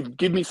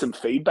give me some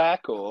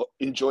feedback or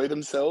enjoy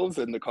themselves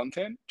and the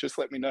content. Just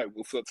let me know.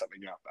 We'll sort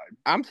something out, babe.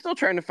 I'm still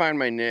trying to find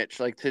my niche.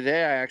 Like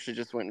today, I actually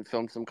just went and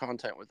filmed some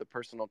content with a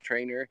personal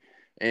trainer,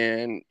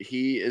 and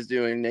he is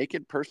doing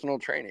naked personal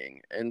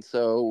training. And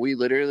so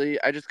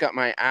I just got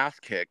my ass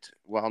kicked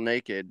while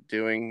naked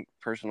doing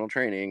personal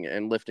training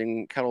and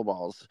lifting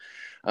kettlebells.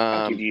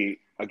 I'll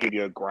give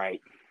you a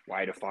great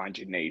way to find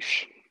your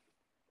niche.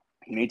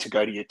 You need to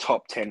go to your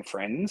top 10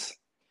 friends,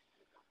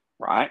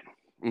 right?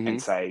 Mm-hmm.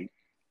 And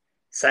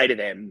say to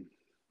them,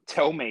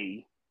 tell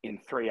me in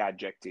 3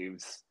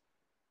 adjectives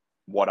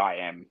what I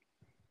am.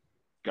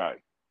 Go.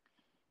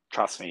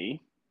 Trust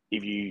me,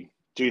 if you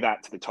do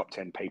that to the top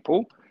 10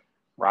 people,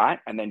 right,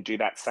 and then do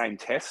that same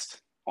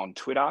test on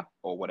Twitter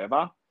or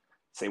whatever,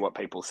 see what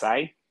people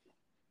say,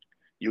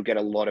 you'll get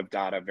a lot of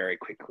data very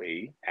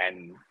quickly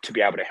and to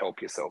be able to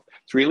help yourself.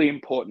 It's really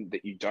important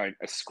that you don't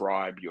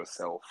ascribe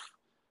yourself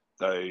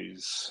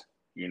those,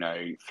 you know,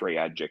 3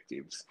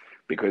 adjectives,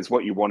 because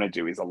what you want to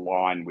do is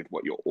align with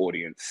what your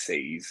audience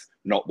sees,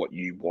 not what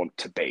you want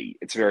to be.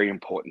 It's very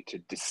important to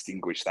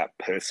distinguish that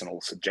personal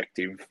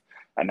subjective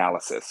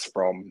analysis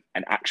from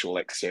an actual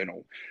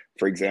external.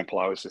 For example,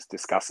 I was just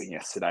discussing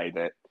yesterday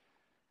that,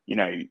 you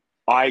know,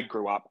 I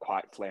grew up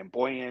quite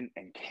flamboyant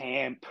and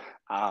camp.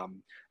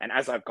 And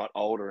as I've got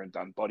older and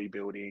done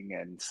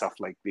bodybuilding and stuff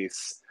like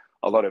this,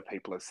 a lot of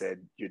people have said,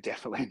 you're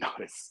definitely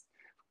not as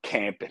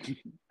camp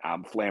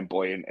and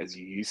flamboyant as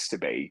you used to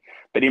be.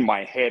 But in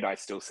my head, I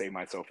still see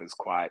myself as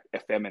quite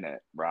effeminate,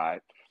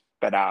 right?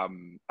 But I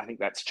think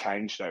that's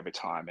changed over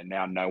time. And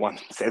now no one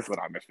says that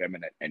I'm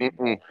effeminate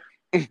anymore.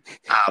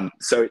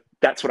 So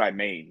that's what I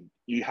mean.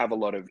 You have a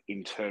lot of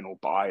internal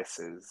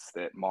biases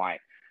that might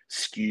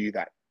skew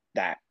that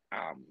that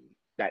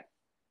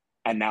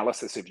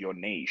analysis of your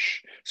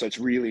niche. So it's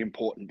really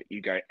important that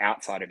you go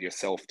outside of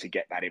yourself to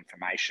get that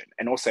information.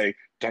 And also,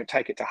 don't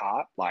take it to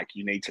heart. Like,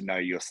 you need to know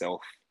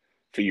yourself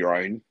for your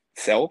own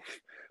self.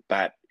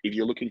 But if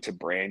you're looking to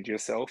brand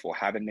yourself or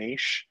have a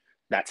niche,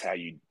 that's how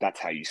you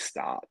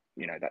start.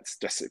 You know, that's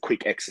just a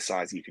quick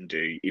exercise you can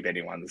do if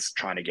anyone's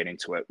trying to get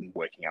into it and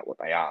working out what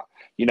they are.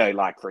 You know,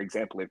 like, for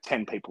example, if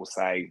 10 people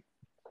say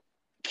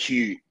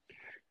cute,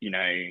 you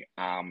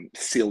know,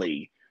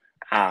 silly,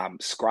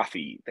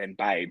 scruffy, then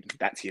babe,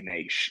 that's your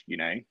niche, you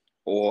know.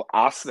 Or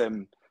ask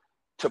them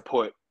to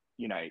put,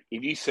 you know,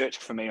 if you search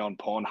for me on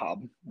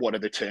Pornhub, what are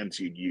the terms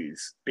you'd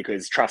use?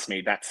 Because trust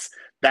me,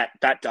 that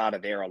data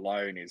there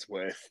alone is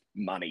worth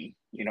money.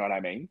 You know what I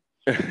mean?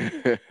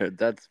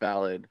 That's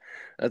valid.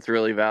 That's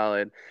really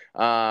valid.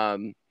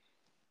 Um,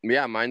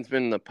 yeah, mine's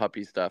been the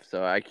puppy stuff.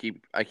 So I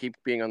keep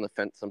being on the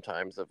fence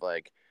sometimes of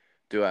like,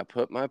 do I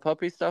put my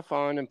puppy stuff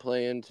on and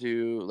play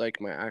into like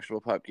my actual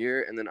pup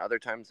gear? And then other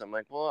times I'm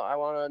like, well, I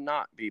want to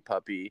not be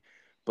puppy,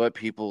 but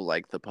people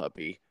like the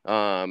puppy.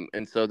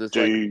 And so this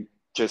like, Do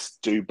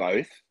just do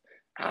both.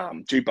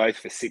 Do both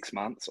for 6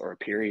 months or a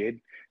period,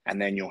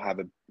 and then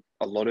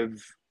a lot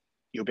of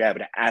you'll be able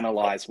to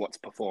analyze what's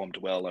performed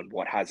well and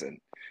what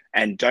hasn't.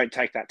 And don't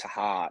take that to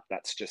heart.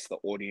 That's just the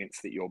audience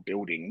that you're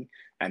building,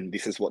 and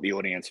this is what the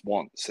audience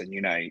wants. And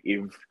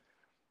if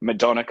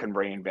Madonna can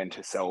reinvent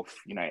herself,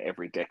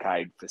 every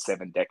decade for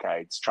 7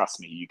 decades. Trust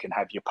me, you can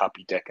have your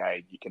puppy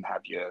decade, you can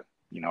have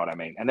you know what I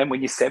mean? And then when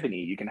you're 70,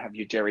 you can have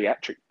your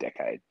geriatric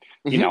decade.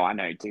 Mhm. I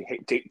know,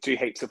 do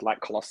heaps of like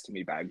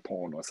colostomy bag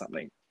porn or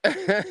something.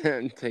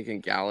 Taking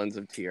gallons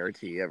of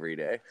TRT every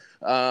day.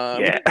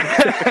 Um,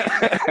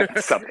 Yeah.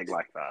 Something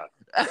like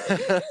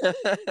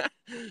that.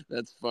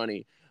 That's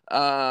funny.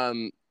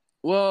 Um,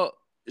 well,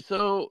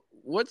 so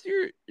what's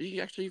you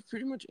actually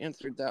pretty much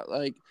answered that.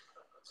 Like,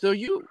 so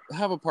you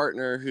have a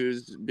partner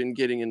who's been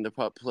getting into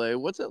pup play.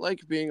 What's it like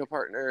being a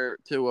partner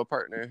to a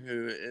partner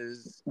who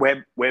is,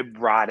 We're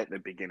right at the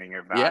beginning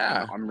of that, and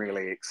yeah, I'm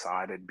really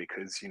excited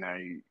because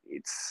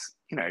it's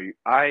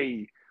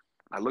I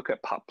look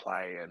at pup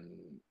play and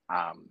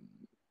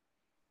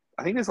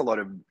I think there's a lot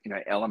of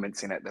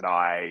elements in it that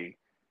I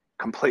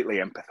completely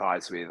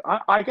empathize with.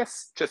 I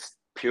guess just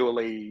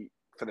purely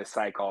for the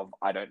sake of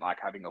I don't like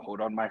having a hood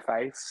on my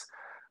face.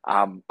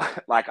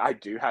 Like I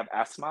do have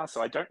asthma,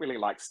 so I don't really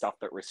like stuff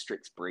that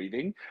restricts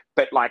breathing.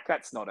 But like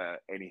that's not a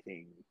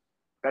anything.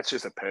 That's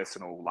just a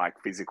personal like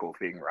physical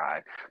thing,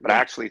 right? But I yeah,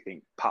 actually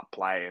think pup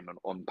play and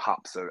on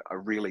pups are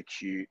really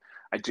cute.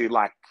 I do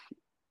like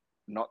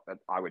not that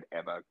I would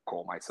ever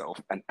call myself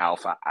an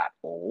alpha at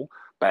all,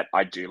 but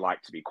I do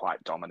like to be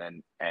quite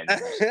dominant and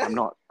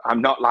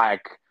I'm not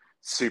like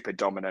super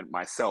dominant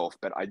myself,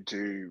 but I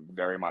do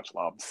very much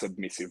love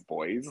submissive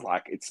boys.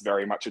 Like it's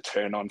very much a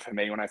turn on for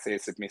me when I see a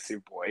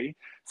submissive boy.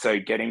 So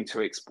getting to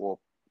explore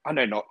I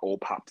know not all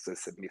pups are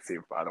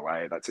submissive, by the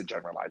way, that's a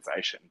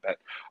generalization, but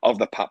of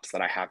the pups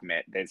that I have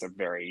met, there's a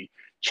very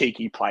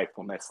cheeky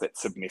playfulness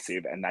that's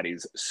submissive, and that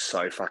is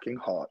so fucking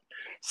hot.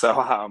 So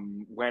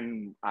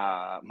when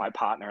my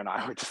partner and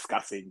I were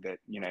discussing that,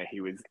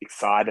 he was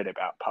excited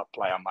about pup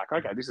play, I'm like,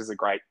 okay, this is a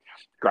great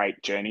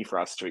journey for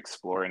us to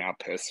explore in our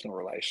personal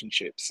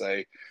relationship.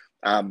 So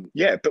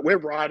yeah, but we're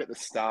right at the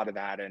start of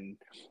that, and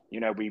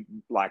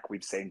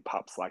we've seen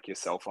pups like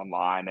yourself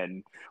online,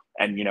 and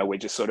we're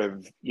just sort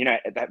of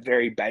at that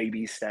very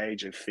baby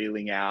stage of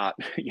feeling out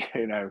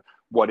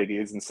what it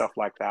is and stuff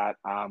like that.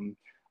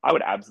 I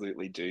would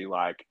absolutely do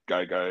like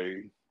go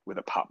with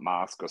a pup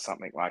mask or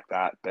something like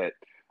that. But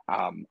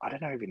I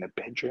don't know if in the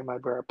bedroom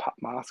I'd wear a pup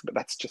mask, but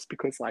that's just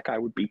because like I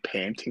would be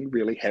panting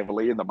really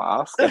heavily in the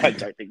mask, and I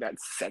don't think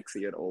that's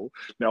sexy at all.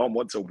 No one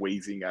wants a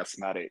wheezing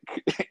asthmatic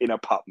in a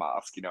pup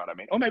mask, you know what I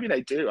mean? Or maybe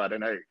they do. I don't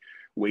know.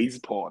 Wheeze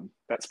porn.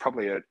 That's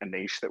probably a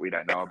niche that we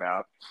don't know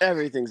about.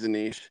 everything's a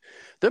niche.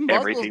 The muzzle's a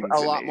Everything's a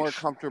lot more niche.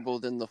 comfortable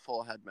than the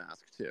full head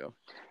mask too.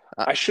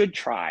 I should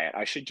try it.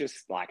 I should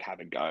just like have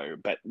a go.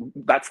 But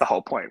that's the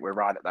whole point. We're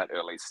right at that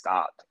early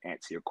start to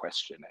answer your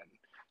question and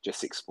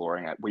just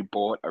exploring it. We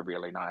bought a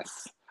really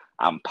nice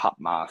pup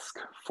mask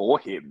for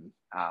him.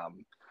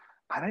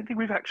 I don't think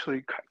we've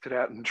actually cracked it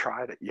out and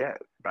tried it yet,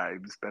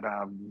 babes. But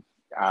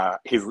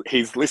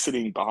he's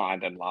listening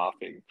behind and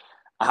laughing.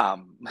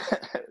 Um,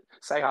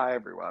 say hi,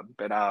 everyone.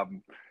 But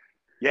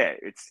yeah,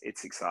 it's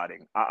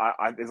exciting.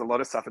 There's a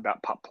lot of stuff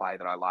about pup play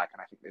that I like, and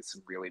I think there's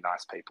some really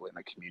nice people in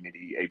the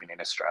community, even in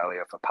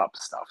Australia, for pup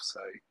stuff. So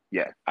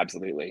yeah,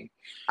 absolutely.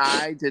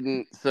 I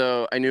didn't.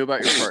 So I knew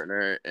about your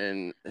partner,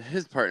 and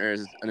his partner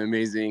is an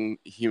amazing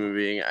human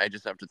being. I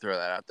just have to throw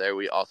that out there.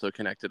 We also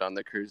connected on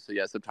the cruise, so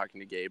yes, I'm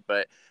talking to Gabe,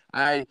 but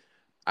I,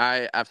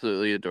 I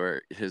absolutely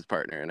adore his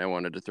partner, and I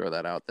wanted to throw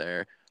that out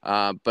there.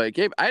 But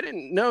Gabe, I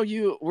didn't know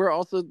you were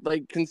also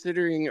like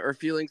considering or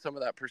feeling some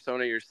of that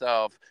persona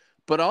yourself.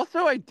 But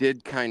also, I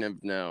did kind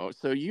of know.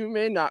 So you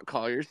may not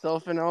call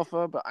yourself an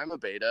alpha, but I'm a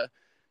beta.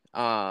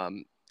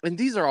 Um, and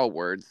these are all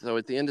words. So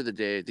at the end of the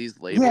day, these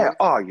Yeah. labels,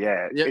 Oh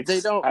yeah. yeah, they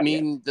It's don't yeah.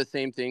 mean the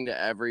same thing to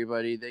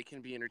everybody. They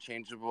can be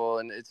interchangeable,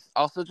 and it's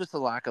also just a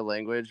lack of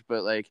language.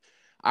 But like,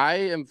 I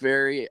am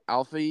very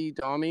alpha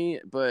dommy,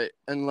 but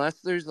unless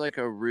there's like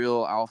a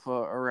real alpha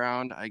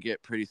around, I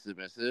get pretty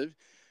submissive.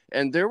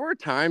 And there were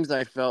times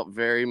I felt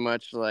very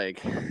much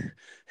like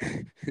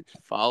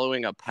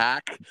following a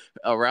pack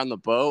around the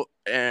boat,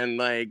 and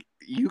like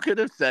you could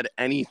have said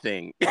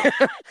anything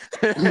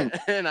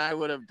and I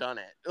would have done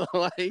it.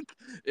 Like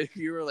if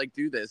you were like,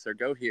 do this or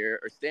go here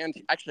or stand.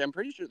 Actually, I'm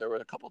pretty sure there were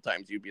a couple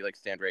times you'd be like,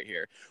 stand right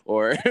here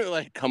or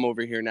like, come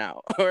over here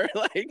now or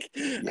like,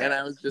 and Yeah.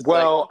 I was just like,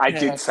 Well, okay. I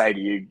did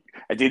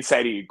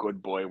say to you,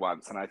 good boy,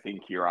 once, and I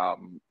think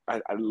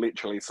I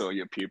literally saw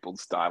your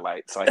pupils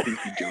dilate. So I think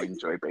you do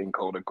enjoy being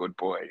called a good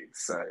boy.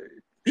 So,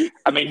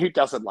 I mean, who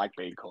doesn't like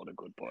being called a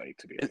good boy,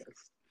 to be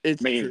honest?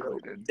 It's Me true.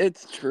 included.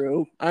 It's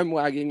true. I'm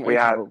wagging my We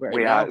are tail right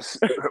we now.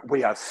 are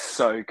we are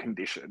so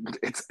conditioned.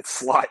 It's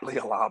slightly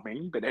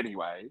alarming, but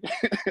anyway.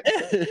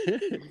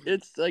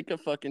 It's like a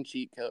fucking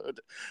cheat code.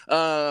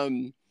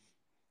 Um,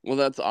 well,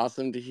 that's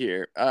awesome to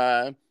hear.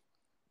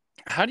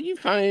 How do you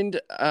find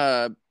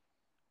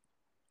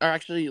or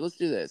actually, let's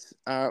do this.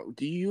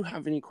 Do you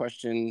have any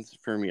questions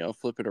for me? I'll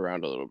flip it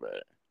around a little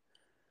bit.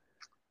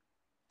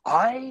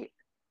 I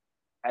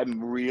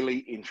am really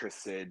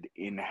interested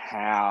in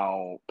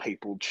how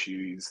people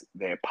choose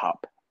their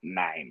pup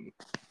name.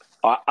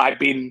 I've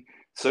been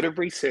sort of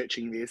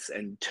researching this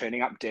and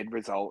turning up dead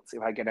results.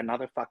 If I get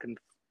another fucking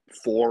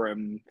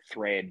forum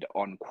thread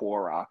on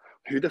Quora,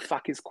 who the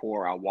fuck is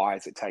Quora? Why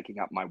is it taking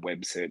up my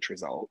web search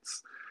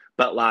results?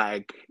 But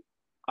like,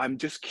 I'm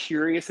just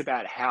curious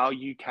about how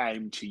you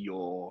came to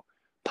your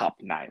pup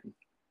name.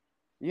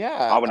 Yeah.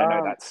 I want to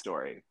know that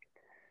story.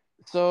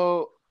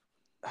 So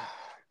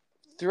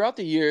throughout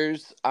the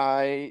years,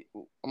 my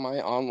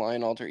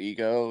online alter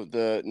ego,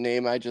 the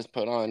name I just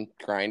put on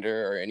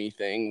Grinder or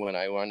anything when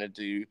I wanted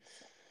to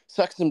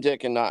suck some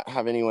dick and not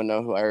have anyone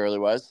know who I really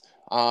was,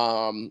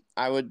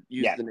 I would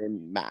use Yeah. the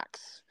name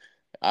Max.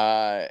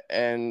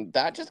 And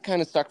that just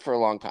kind of stuck for a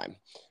long time.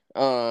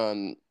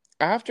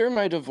 After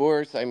my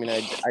divorce, I mean,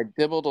 I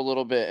dibbled a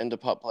little bit into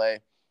pup play.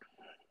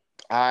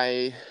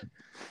 I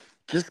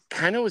just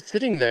kind of was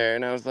sitting there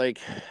and I was like,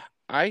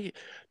 I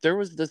there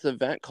was this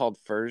event called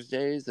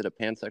Thursdays at a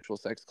pansexual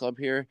sex club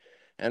here,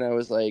 and I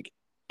was like,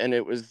 and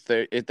it was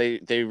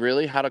they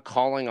really had a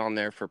calling on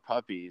there for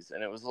puppies,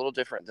 and it was a little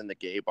different than the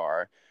gay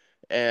bar,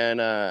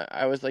 and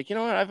I was like, you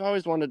know what, I've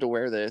always wanted to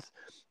wear this,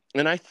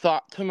 and I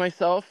thought to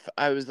myself,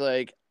 I was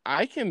like,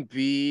 I can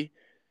be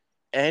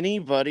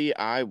anybody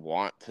I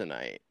want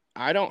tonight.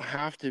 I don't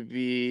have to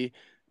be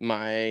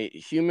my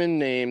human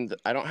name.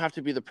 I don't have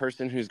to be the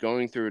person who's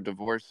going through a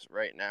divorce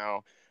right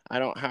now. I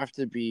don't have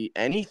to be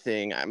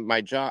anything.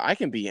 My job, I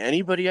can be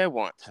anybody I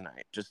want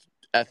tonight, just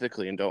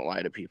ethically and don't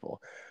lie to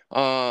people.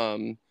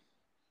 Um,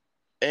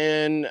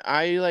 and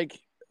I like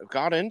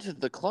got into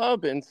the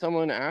club and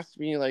someone asked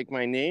me like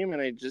my name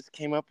and I just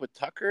came up with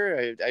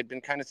Tucker. I'd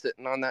been kind of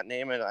sitting on that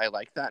name and I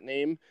like that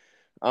name.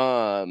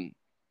 Um,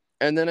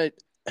 and then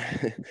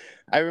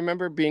I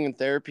remember being in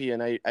therapy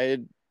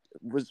and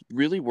was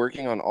really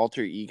working on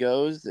alter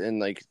egos and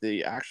like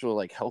the actual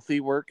like healthy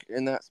work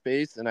in that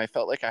space, and I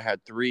felt like I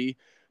had three: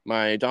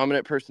 my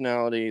dominant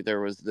personality,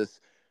 there was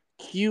this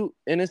cute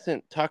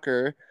innocent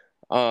Tucker,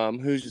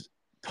 whose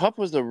pup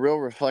was a real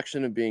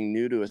reflection of being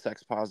new to a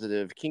sex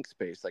positive kink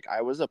space. Like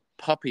I was a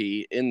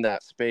puppy in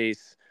that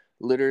space,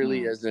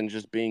 literally, Mm. as in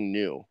just being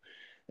new.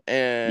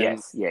 And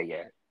Yes. Yeah.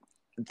 Yeah.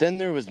 then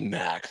there was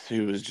Max,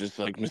 who was just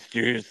like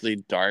mysteriously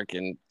dark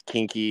and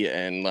kinky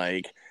and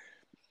like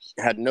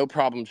had no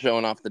problem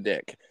showing off the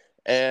dick.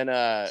 And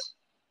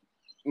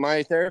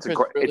my therapist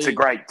It's a really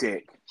great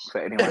dick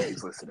for anyone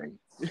who's listening.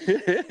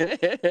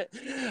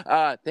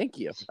 thank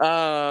you.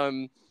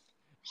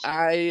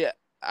 I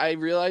I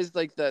realized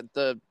like that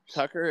the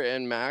Tucker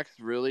and Max,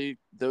 really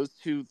those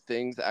two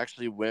things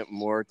actually went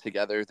more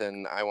together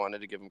than I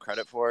wanted to give them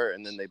credit for,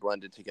 and then they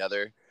blended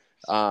together.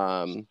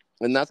 And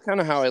that's kind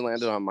of how I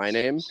landed on my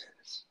name.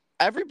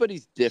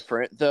 Everybody's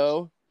different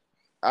though.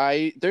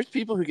 I There's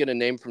people who get a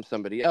name from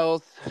somebody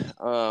else.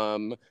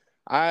 Um,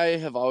 I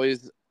have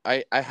always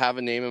I have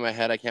a name in my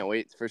head I can't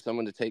wait for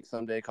someone to take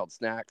someday called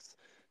Snacks,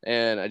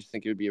 and I just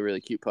think it would be a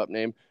really cute pup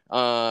name.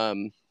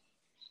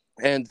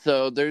 And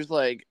so there's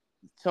like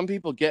some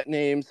people get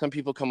names, some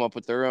people come up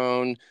with their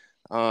own.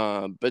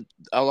 But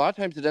a lot of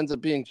times it ends up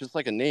being just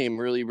like a name,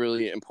 really,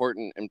 really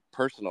important and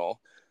personal.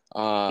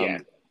 Yeah.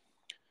 Um,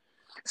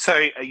 So,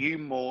 are you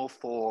more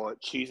for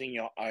choosing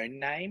your own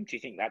name? Do you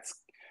think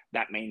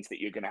that means that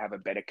you're going to have a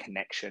better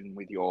connection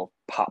with your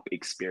pup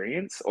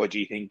experience, or do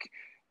you think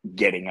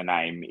getting a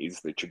name is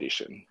the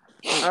tradition?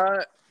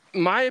 Uh,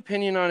 my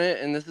opinion on it,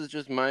 and this is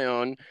just my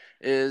own,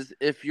 is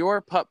if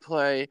your pup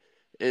play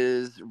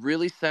is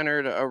really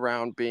centered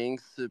around being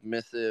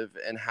submissive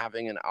and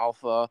having an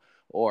alpha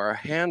or a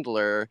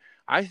handler,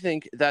 I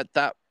think that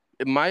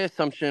my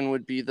assumption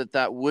would be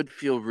that would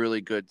feel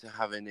really good to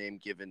have a name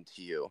given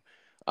to you.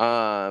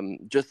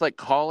 Just like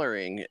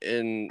collaring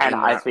And in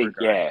that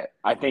regard.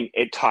 I think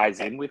it ties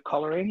in with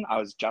collaring. I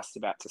was just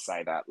about to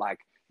say that. Like,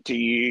 do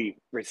you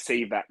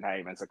receive that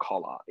name as a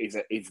collar? Is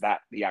that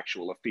the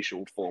actual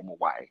official formal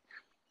way?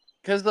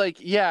 Because, like,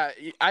 yeah,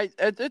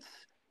 it's.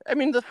 I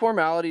mean, the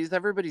formalities.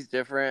 Everybody's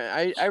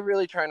different. I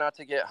really try not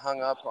to get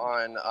hung up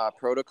on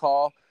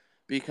protocol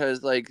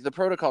because, like, the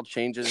protocol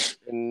changes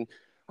in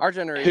our Who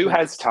generation.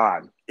 has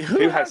time? Who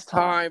Who has has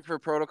time? time for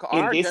protocol?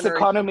 In Our this generation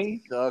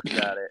economy, sucks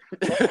at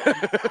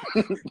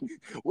it.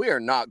 We are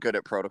not good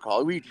at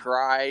protocol. We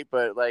try,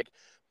 but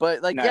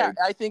yeah, no,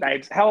 I think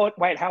babes. How old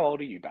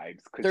are you,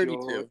 babes? Because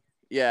you're 32.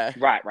 Yeah.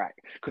 right.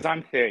 Because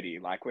I'm 30.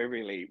 Like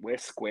we're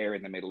square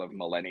in the middle of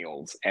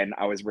millennials. And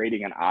I was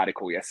reading an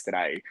article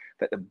yesterday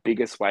that the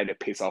biggest way to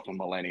piss off a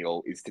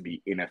millennial is to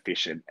be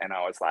inefficient. And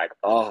I was like,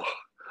 oh,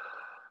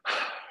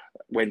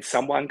 when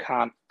someone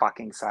can't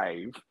fucking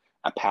save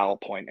a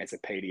PowerPoint as a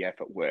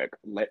PDF at work,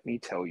 let me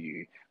tell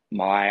you,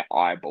 my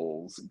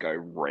eyeballs go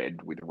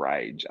red with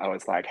rage. I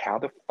was like, how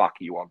the fuck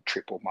are you on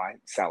triple my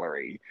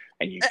salary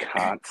and you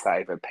can't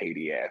save a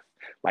PDF?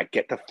 Like,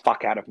 get the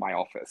fuck out of my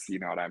office. You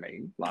know what I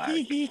mean?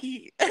 Like,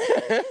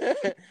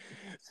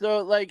 So,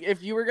 like,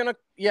 if you were gonna,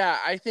 yeah,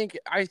 I think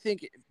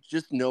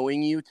just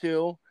knowing you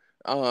two,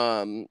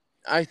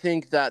 I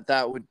think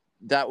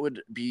that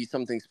would be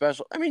something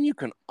special. I mean, you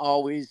can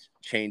always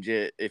change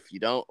it if you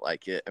don't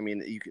like it. I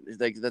mean, you can,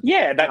 like, that's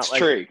yeah, not that's like,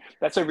 true.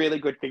 That's a really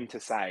good thing to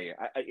say.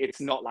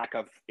 It's not like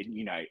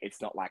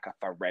it's not like a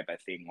forever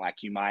thing.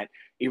 Like you might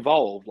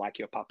evolve, like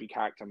your puppy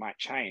character might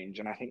change,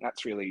 and I think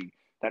that's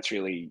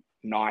really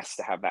nice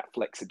to have that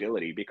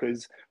flexibility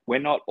because we're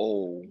not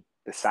all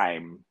the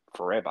same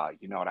forever.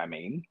 You know what I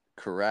mean?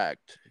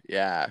 correct.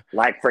 Yeah,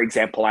 Like for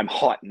example, I'm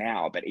hot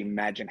now, but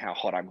imagine how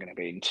hot I'm going to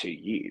be in 2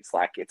 years.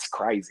 Like it's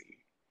crazy.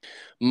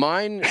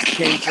 mine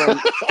came from.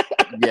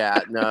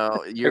 Yeah,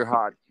 no, you're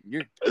hot.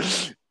 You're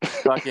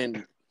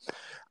fucking.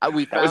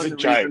 We That was a found a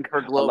reason joke. for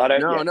A global. lot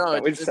of No, yeah, no,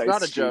 that it's was it's so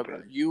not a joke.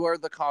 stupid. You are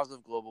the cause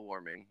of global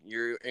warming.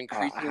 Your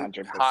increasing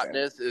 100%.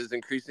 hotness is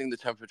increasing the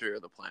temperature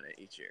of the planet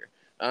each year.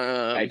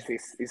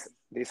 Babes,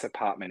 this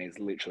apartment is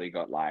literally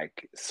got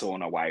like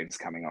sauna waves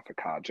coming off a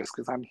car just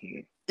because I'm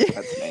here.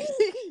 That's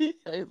me.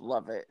 I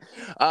love it.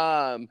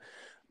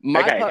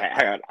 My Okay, put. okay,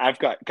 hang on.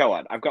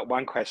 I've got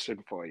one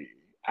question for you.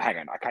 Hang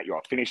on, I cut you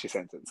off. Finish your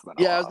sentence, and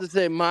then Yeah, I was I'll gonna ask.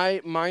 say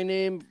my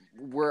name,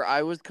 where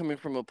I was coming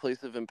from a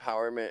place of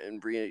empowerment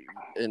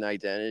and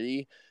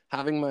identity.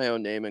 Having my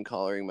own name and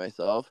collaring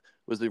myself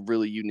was a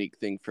really unique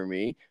thing for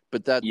me.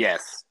 But that's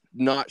Yes.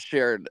 not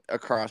shared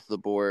across the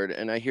board.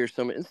 And I hear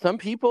some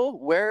people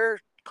wear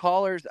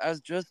collars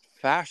as just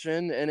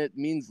fashion, and it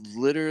means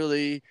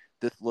literally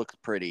this looks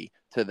pretty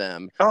to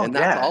them, Oh and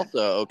that's yeah.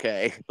 also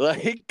okay.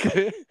 Like,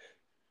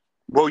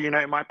 Well,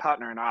 my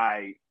partner and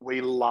I,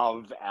 we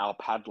love our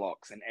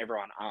padlocks, and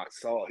everyone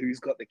asks, "Oh, who's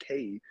got the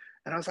key?"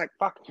 And I was like,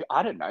 "Fuck,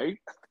 I don't know.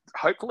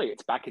 Hopefully,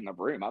 it's back in the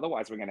room.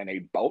 Otherwise, we're going to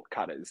need bolt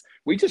cutters."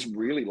 We just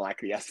really like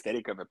the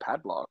aesthetic of a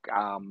padlock.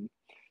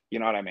 You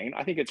know what I mean?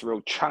 I think it's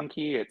real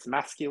chunky. It's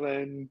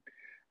masculine.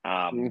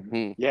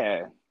 mhm.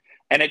 Yeah,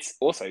 and it's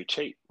also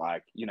cheap.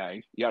 Like,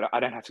 I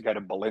don't have to go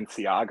to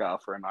Balenciaga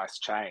for a nice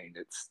chain.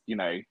 It's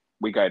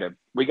we go to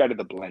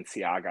the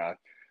Balenciaga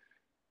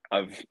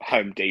of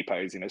Home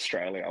Depots in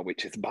Australia,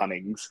 which is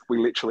Bunnings. We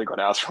literally got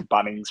ours from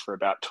Bunnings for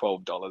about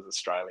 $12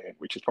 Australian,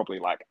 which is probably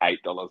like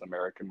 $8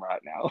 American right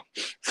now.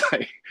 So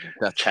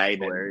That's chain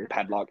and hilarious.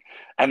 padlock.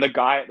 And the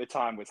guy at the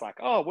time was like,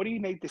 "Oh, what do you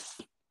need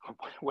this?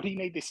 What do you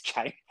need this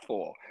chain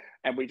for?"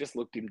 And we just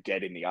looked him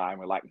dead in the eye and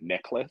we're like,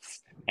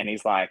 "Necklace." And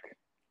he's like,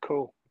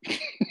 "Cool."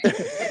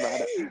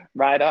 right,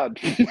 right on.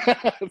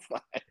 It's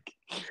like,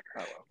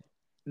 oh well.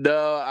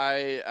 No,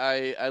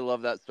 I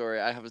love that story.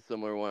 I have a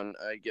similar one.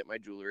 I get my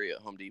jewelry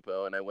at Home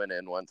Depot, and I went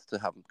in once to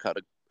have them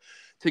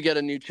to get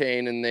a new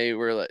chain, and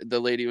the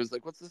lady was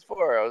like, "What's this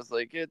for?" I was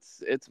like,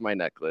 "It's my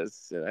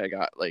necklace," and I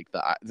got like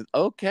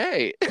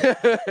okay.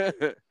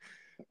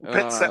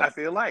 But so uh, I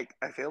feel like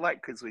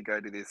because we go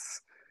to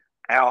this,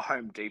 our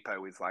Home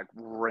Depot is like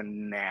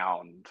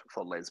renowned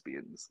for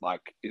lesbians.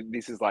 Like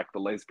this is like the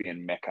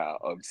lesbian mecca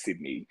of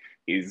Sydney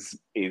is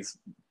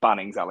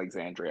Bunnings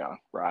Alexandria,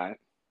 right?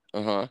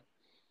 uh-huh.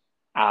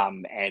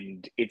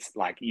 And it's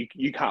like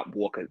you can't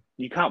walk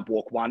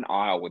one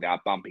aisle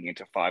without bumping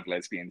into five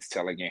lesbians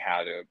telling you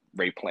how to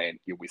replant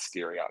your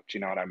wisteria. Do you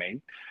know what I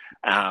mean?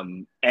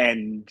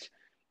 And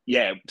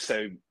yeah,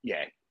 so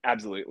yeah,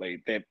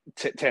 absolutely. They're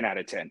 10 out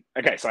of 10.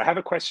 Okay, so I have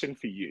a question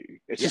for you.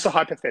 It's Yeah. just a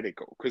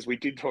hypothetical because we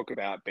did talk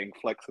about being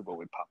flexible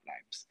with pup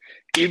names.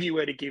 If you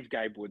were to give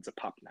Gabe Woods a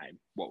pup name,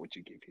 what would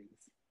you give his?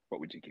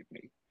 What would you give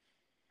me?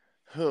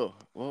 Who?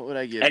 What would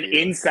I give And you?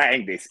 in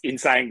saying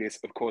this,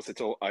 of course, it's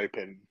all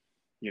open.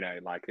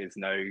 Like there's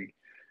no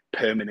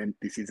permanent.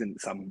 This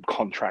isn't some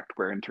contract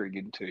we're entering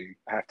into.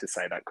 I have to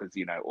say that because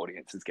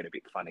audiences get a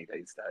bit funny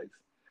these days.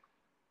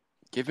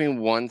 Give me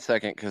 1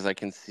 second because I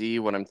can see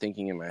what I'm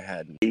thinking in my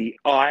head.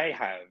 I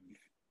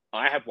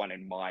have one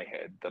in my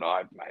head that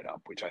I've made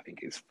up, which I think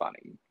is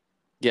funny.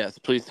 Yes,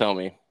 please tell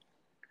me.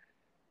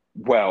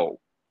 Well,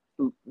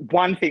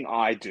 one thing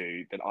I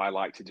do that I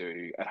like to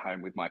do at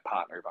home with my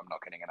partner if I'm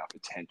not getting enough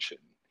attention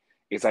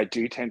is I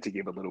do tend to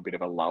give a little bit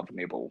of a love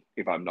nibble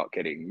if I'm not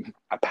getting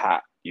a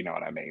pat. You know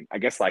what I mean? I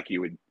guess like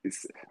you would,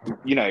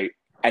 you know,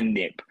 a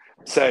nip.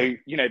 So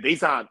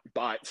these aren't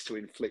bites to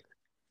inflict,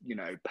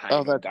 Oh, pain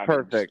or that's damage.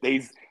 perfect.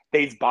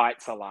 These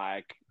bites are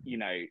like,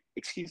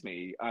 excuse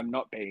me, I'm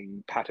not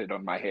being patted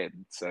on my head,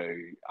 so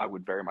I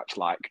would very much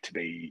like to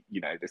be,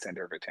 the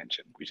center of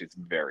attention, which is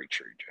very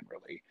true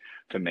generally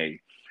for me.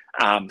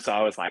 So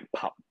I was like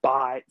pup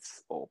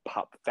bites or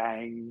pup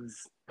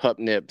fangs, Pup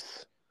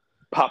nips.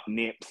 pup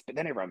nips, but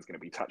then everyone's going to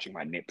be touching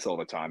my nips all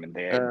the time and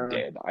they're Uh,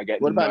 dead. I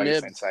get what about no nibs?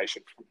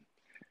 sensation from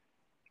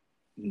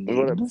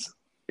What? nibs.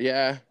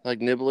 Yeah, like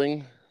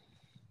nibbling.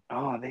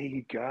 Oh, there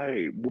you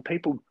go. Well,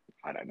 people,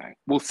 I don't know.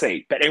 We'll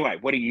see. But anyway,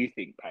 what do you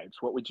think, babes?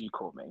 What would you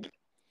call me?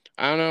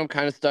 I don't know. I'm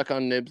kind of stuck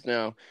on nibs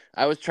now.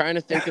 I was trying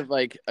to think of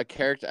like a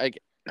character.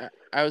 Like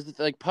I was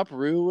like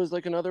Pup-Roo was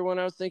like another one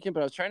I was thinking,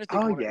 but I was trying to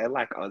think Oh of what. yeah,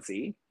 like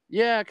Aussie.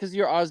 Yeah, because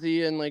you're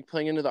Aussie and like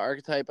playing into the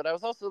archetype, but I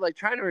was also like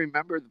trying to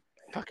remember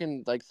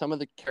fucking like some of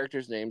the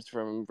characters' names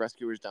from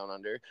Rescuers Down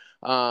Under,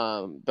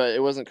 but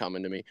it wasn't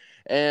coming to me.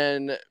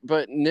 And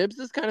but Nibs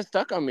is kind of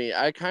stuck on me.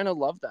 I kind of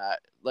love that,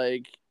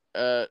 like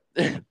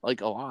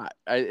like a lot.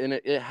 And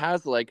it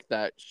has like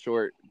that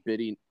short,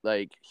 bitty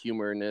like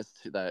humorness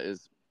that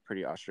is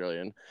pretty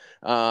Australian.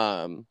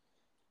 Um,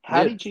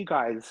 How did Nibs. you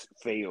guys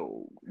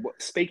feel?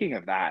 Speaking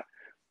of that,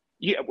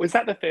 was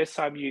that the first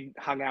time you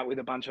hung out with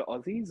a bunch of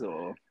Aussies,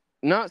 or?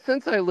 Not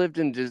since I lived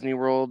in Disney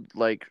World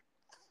like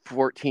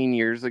 14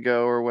 years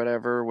ago or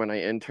whatever when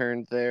I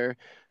interned there.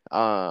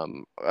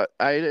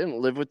 I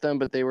didn't live with them,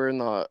 but they were in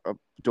the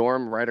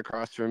dorm right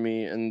across from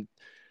me, and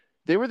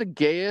they were the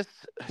gayest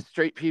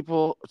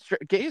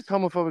gayest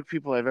homophobic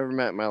people I've ever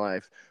met in my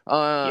life.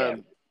 Yeah,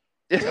 Um,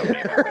 tell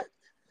me about it.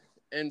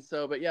 and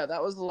so, but yeah,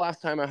 that was the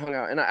last time I hung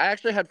out. And I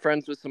actually had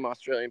friends with some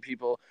Australian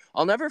people.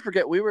 I'll never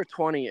forget. We were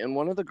 20, and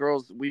one of the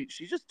girls,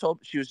 she just told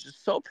she was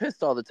just so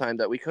pissed all the time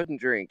that we couldn't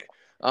drink.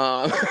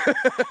 Um,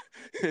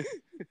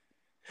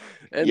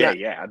 and Yeah, that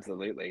yeah,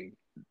 absolutely.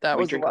 that We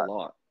was a drink a lot.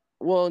 lot.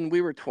 Well, and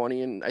we were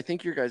 20, and I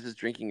think your guys'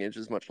 drinking age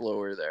is much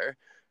lower there.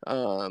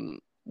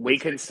 We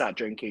And so, can start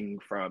drinking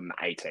from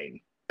 18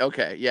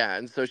 okay, yeah,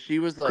 and so she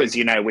was because like,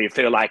 we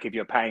feel like if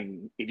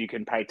you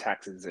can pay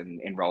taxes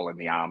and enroll in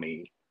the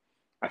army,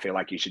 I feel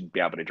like you should be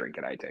able to drink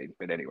at 18.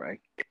 But anyway,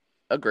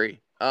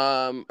 agree,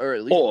 or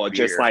at least or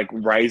just beer. like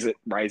raise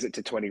it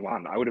to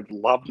 21. I would have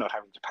loved not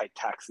having to pay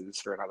taxes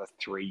for another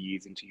 3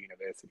 years into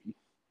university.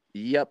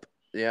 Yep,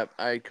 yep,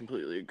 I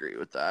completely agree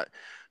with that.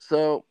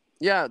 So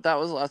yeah, that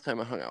was the last time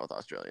I hung out with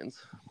Australians.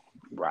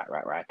 Right,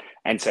 right, right.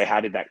 And so,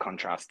 how did that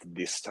contrast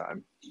this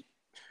time?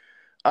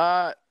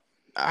 Uh,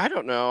 I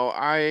don't know.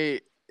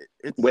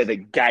 We're It's the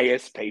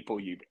gayest people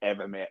you've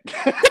ever met.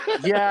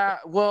 yeah.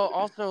 Well,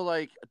 also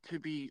like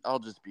I'll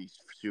just be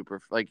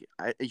super like,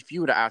 if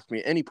you would have asked me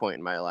at any point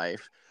in my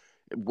life,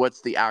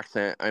 what's the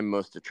accent I'm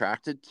most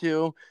attracted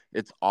to?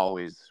 It's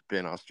always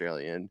been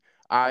Australian.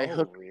 I Oh,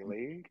 hook.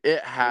 really?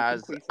 It We think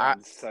has. we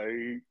sound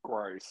so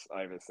gross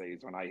overseas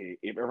when I hear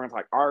everyone's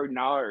like, "Oh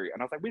no,"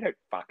 and I was like, "We don't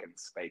fucking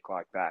speak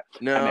like that."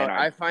 And No, then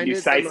you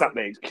say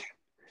something.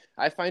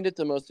 I find it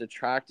the most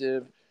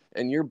attractive,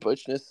 and your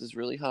butchness is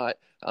really hot.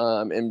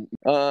 And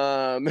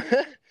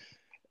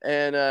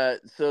and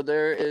so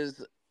there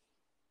is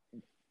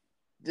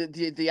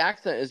the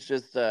accent is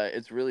just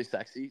it's really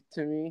sexy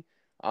to me.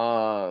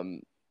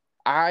 Um,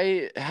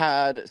 I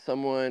had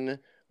someone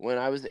when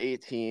I was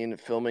 18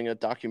 filming a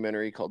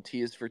documentary called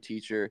T is for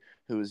Teacher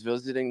who was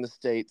visiting the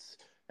States.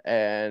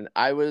 And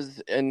I was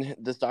in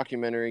this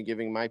documentary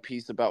giving my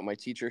piece about my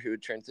teacher who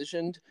had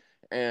transitioned.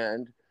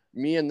 And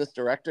me and this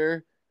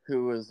director,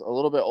 who was a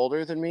little bit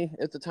older than me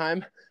at the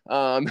time,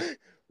 um,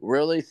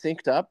 really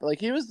synced up. Like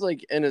he was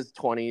like in his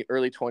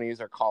early 20s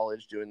or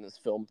college doing this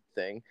film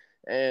thing.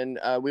 And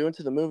we went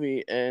to the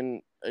movie,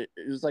 and it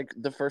was like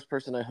the first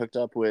person I hooked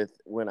up with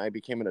when I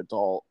became an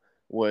adult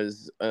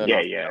was an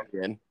Yeah, yeah,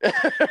 Australian.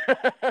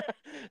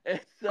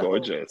 And so,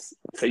 gorgeous.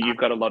 So I, you've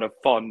got a lot of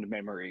fond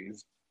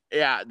memories.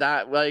 yeah,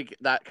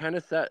 that kind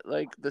of set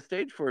like the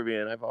stage for me,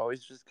 and I've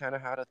always just kind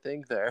of had a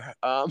thing there.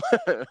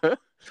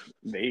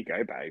 There you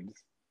go,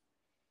 babes.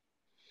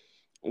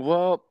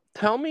 Well,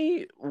 tell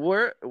me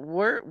what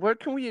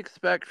can we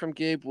expect from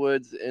Gabe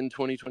Woods in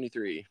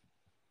 2023?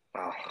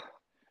 Oh,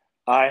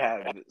 I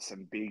have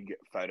some big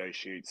photo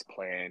shoots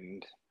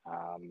planned.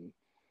 Um,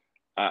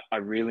 I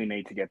really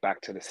need to get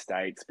back to the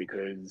States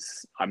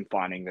because I'm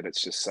finding that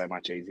it's just so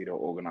much easier to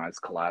organize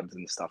collabs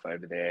and stuff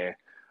over there.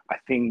 I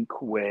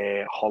think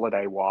we're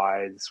holiday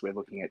wise, we're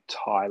looking at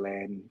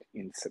Thailand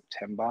in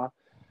September.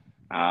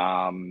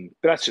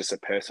 But that's just a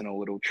personal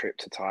little trip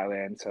to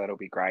Thailand, so that'll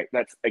be great.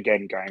 That's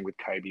again going with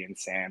Kobe and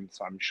Sam,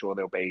 so I'm sure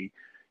there'll be,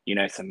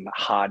 some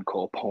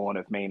hardcore porn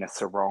of me in a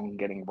sarong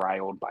getting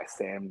railed by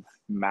Sam's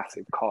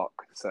massive cock.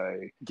 So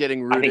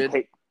Getting I think rooted.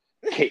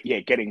 yeah,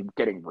 getting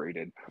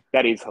rooted.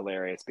 That is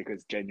hilarious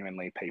because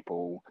genuinely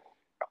people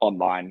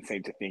online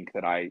seem to think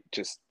that I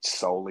just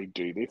solely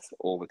do this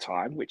all the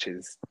time, which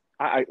is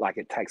I like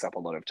it takes up a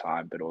lot of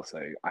time, but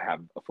also I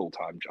have a full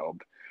time job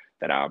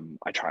that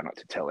I try not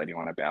to tell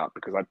anyone about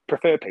because I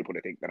prefer people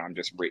to think that I'm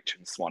just rich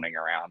and swanning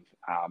around.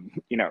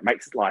 It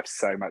makes life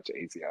so much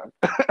easier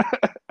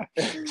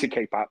to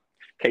keep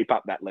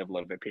up that level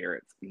of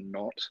appearance.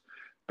 Not,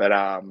 but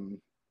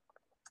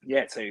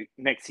yeah. So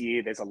next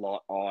year there's a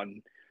lot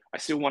on. I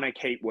still want to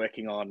keep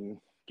working on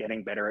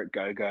getting better at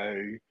go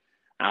go.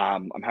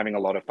 I'm having a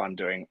lot of fun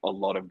doing a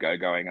lot of go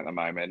going at the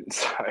moment.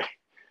 So,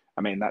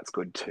 I mean, that's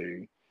good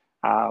too.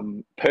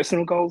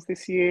 Personal goals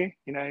this year,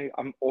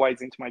 I'm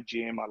always into my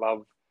gym. I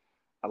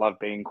love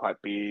being quite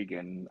big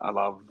and I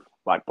love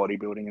like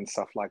bodybuilding and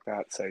stuff like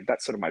that. So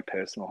that's sort of my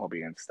personal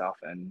hobby and stuff.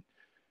 And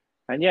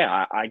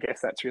yeah, I guess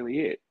that's really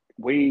it.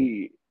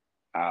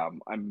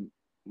 I'm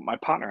my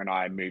partner and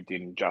I moved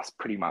in just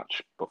pretty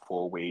much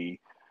before we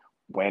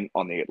went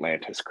on the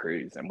Atlantis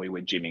cruise, and we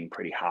were gymming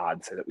pretty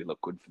hard so that we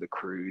looked good for the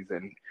cruise,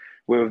 and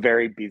we were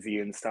very busy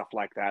and stuff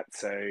like that.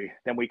 So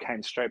then we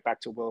came straight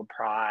back to World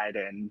Pride,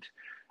 and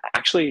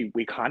actually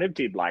we kind of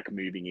did like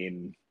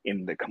moving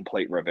in the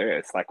complete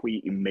reverse. Like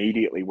we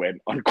immediately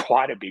went on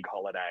quite a big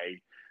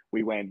holiday.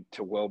 We went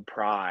to World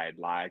Pride.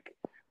 Like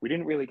we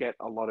didn't really get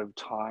a lot of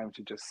time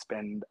to just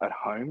spend at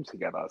home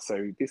together.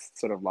 So this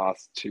sort of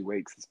last 2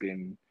 weeks has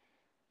been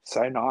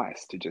so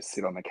nice to just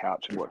sit on the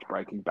couch and watch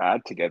Breaking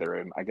Bad together,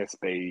 and I guess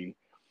be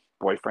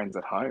boyfriends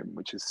at home,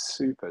 which is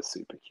super,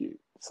 super cute.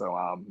 So,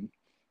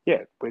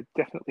 yeah, we're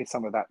definitely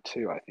some of that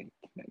too, I think,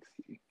 next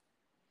year.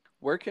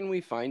 Where can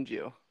we find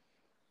you?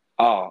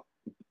 Oh,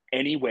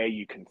 anywhere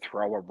you can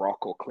throw a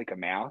rock or click a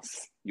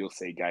mouse, you'll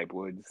see Gabe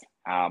Woods.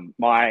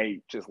 My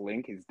just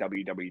link is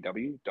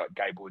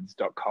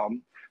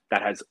www.gabewoods.com.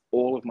 That has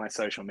all of my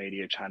social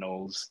media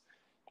channels,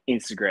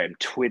 Instagram,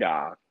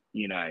 Twitter,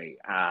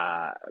 and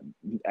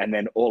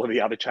then all of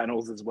the other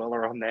channels as well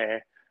are on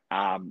there.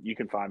 You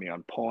can find me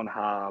on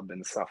Pornhub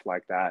and stuff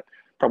like that.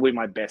 Probably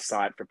my best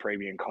site for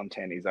premium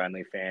content is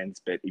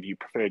OnlyFans, but if you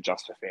prefer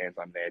just for fans,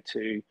 I'm there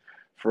too.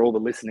 For all the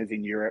listeners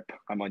in Europe,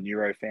 I'm on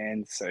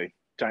Eurofans, so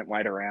don't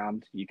wait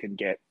around. You can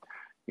get,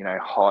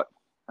 hot.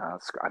 I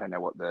don't know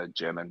what the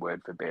German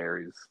word for bear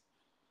is. Yeah.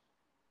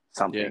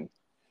 Something.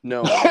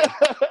 No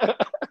idea.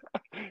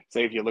 So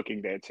if you're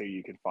looking there too,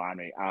 you can find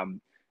me.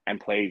 And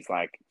please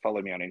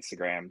follow me on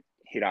Instagram.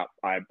 Hit up.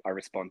 I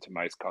respond to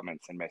most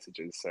comments and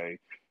messages. So if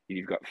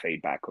you've got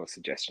feedback or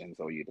suggestions,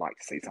 or you'd like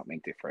to see something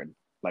different,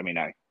 let me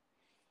know.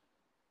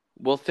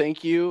 Well,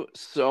 thank you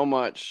so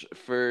much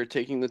for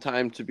taking the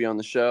time to be on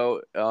the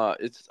show.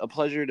 It's a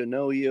pleasure to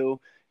know you,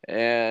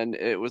 and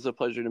it was a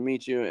pleasure to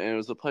meet you, and it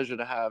was a pleasure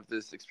to have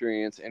this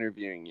experience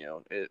interviewing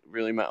you. It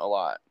really meant a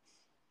lot.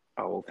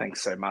 Oh, well,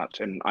 thanks so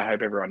much. And I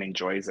hope everyone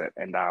enjoys it.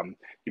 And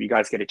if you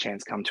guys get a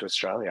chance, come to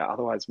Australia.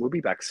 Otherwise, we'll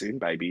be back soon,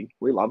 baby.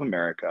 We love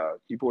America.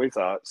 You boys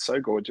are so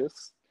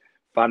gorgeous,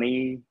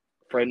 funny,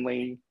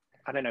 friendly.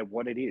 I don't know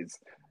what it is.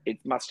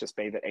 It must just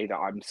be that either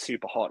I'm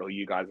super hot or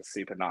you guys are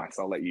super nice.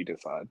 I'll let you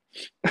decide.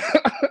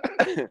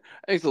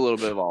 Thanks, a little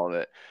bit of all of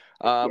it.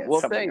 Yeah,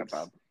 Well, something thanks.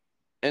 above.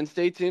 And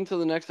stay tuned till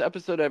the next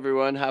episode,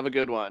 everyone. Have a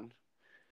good one.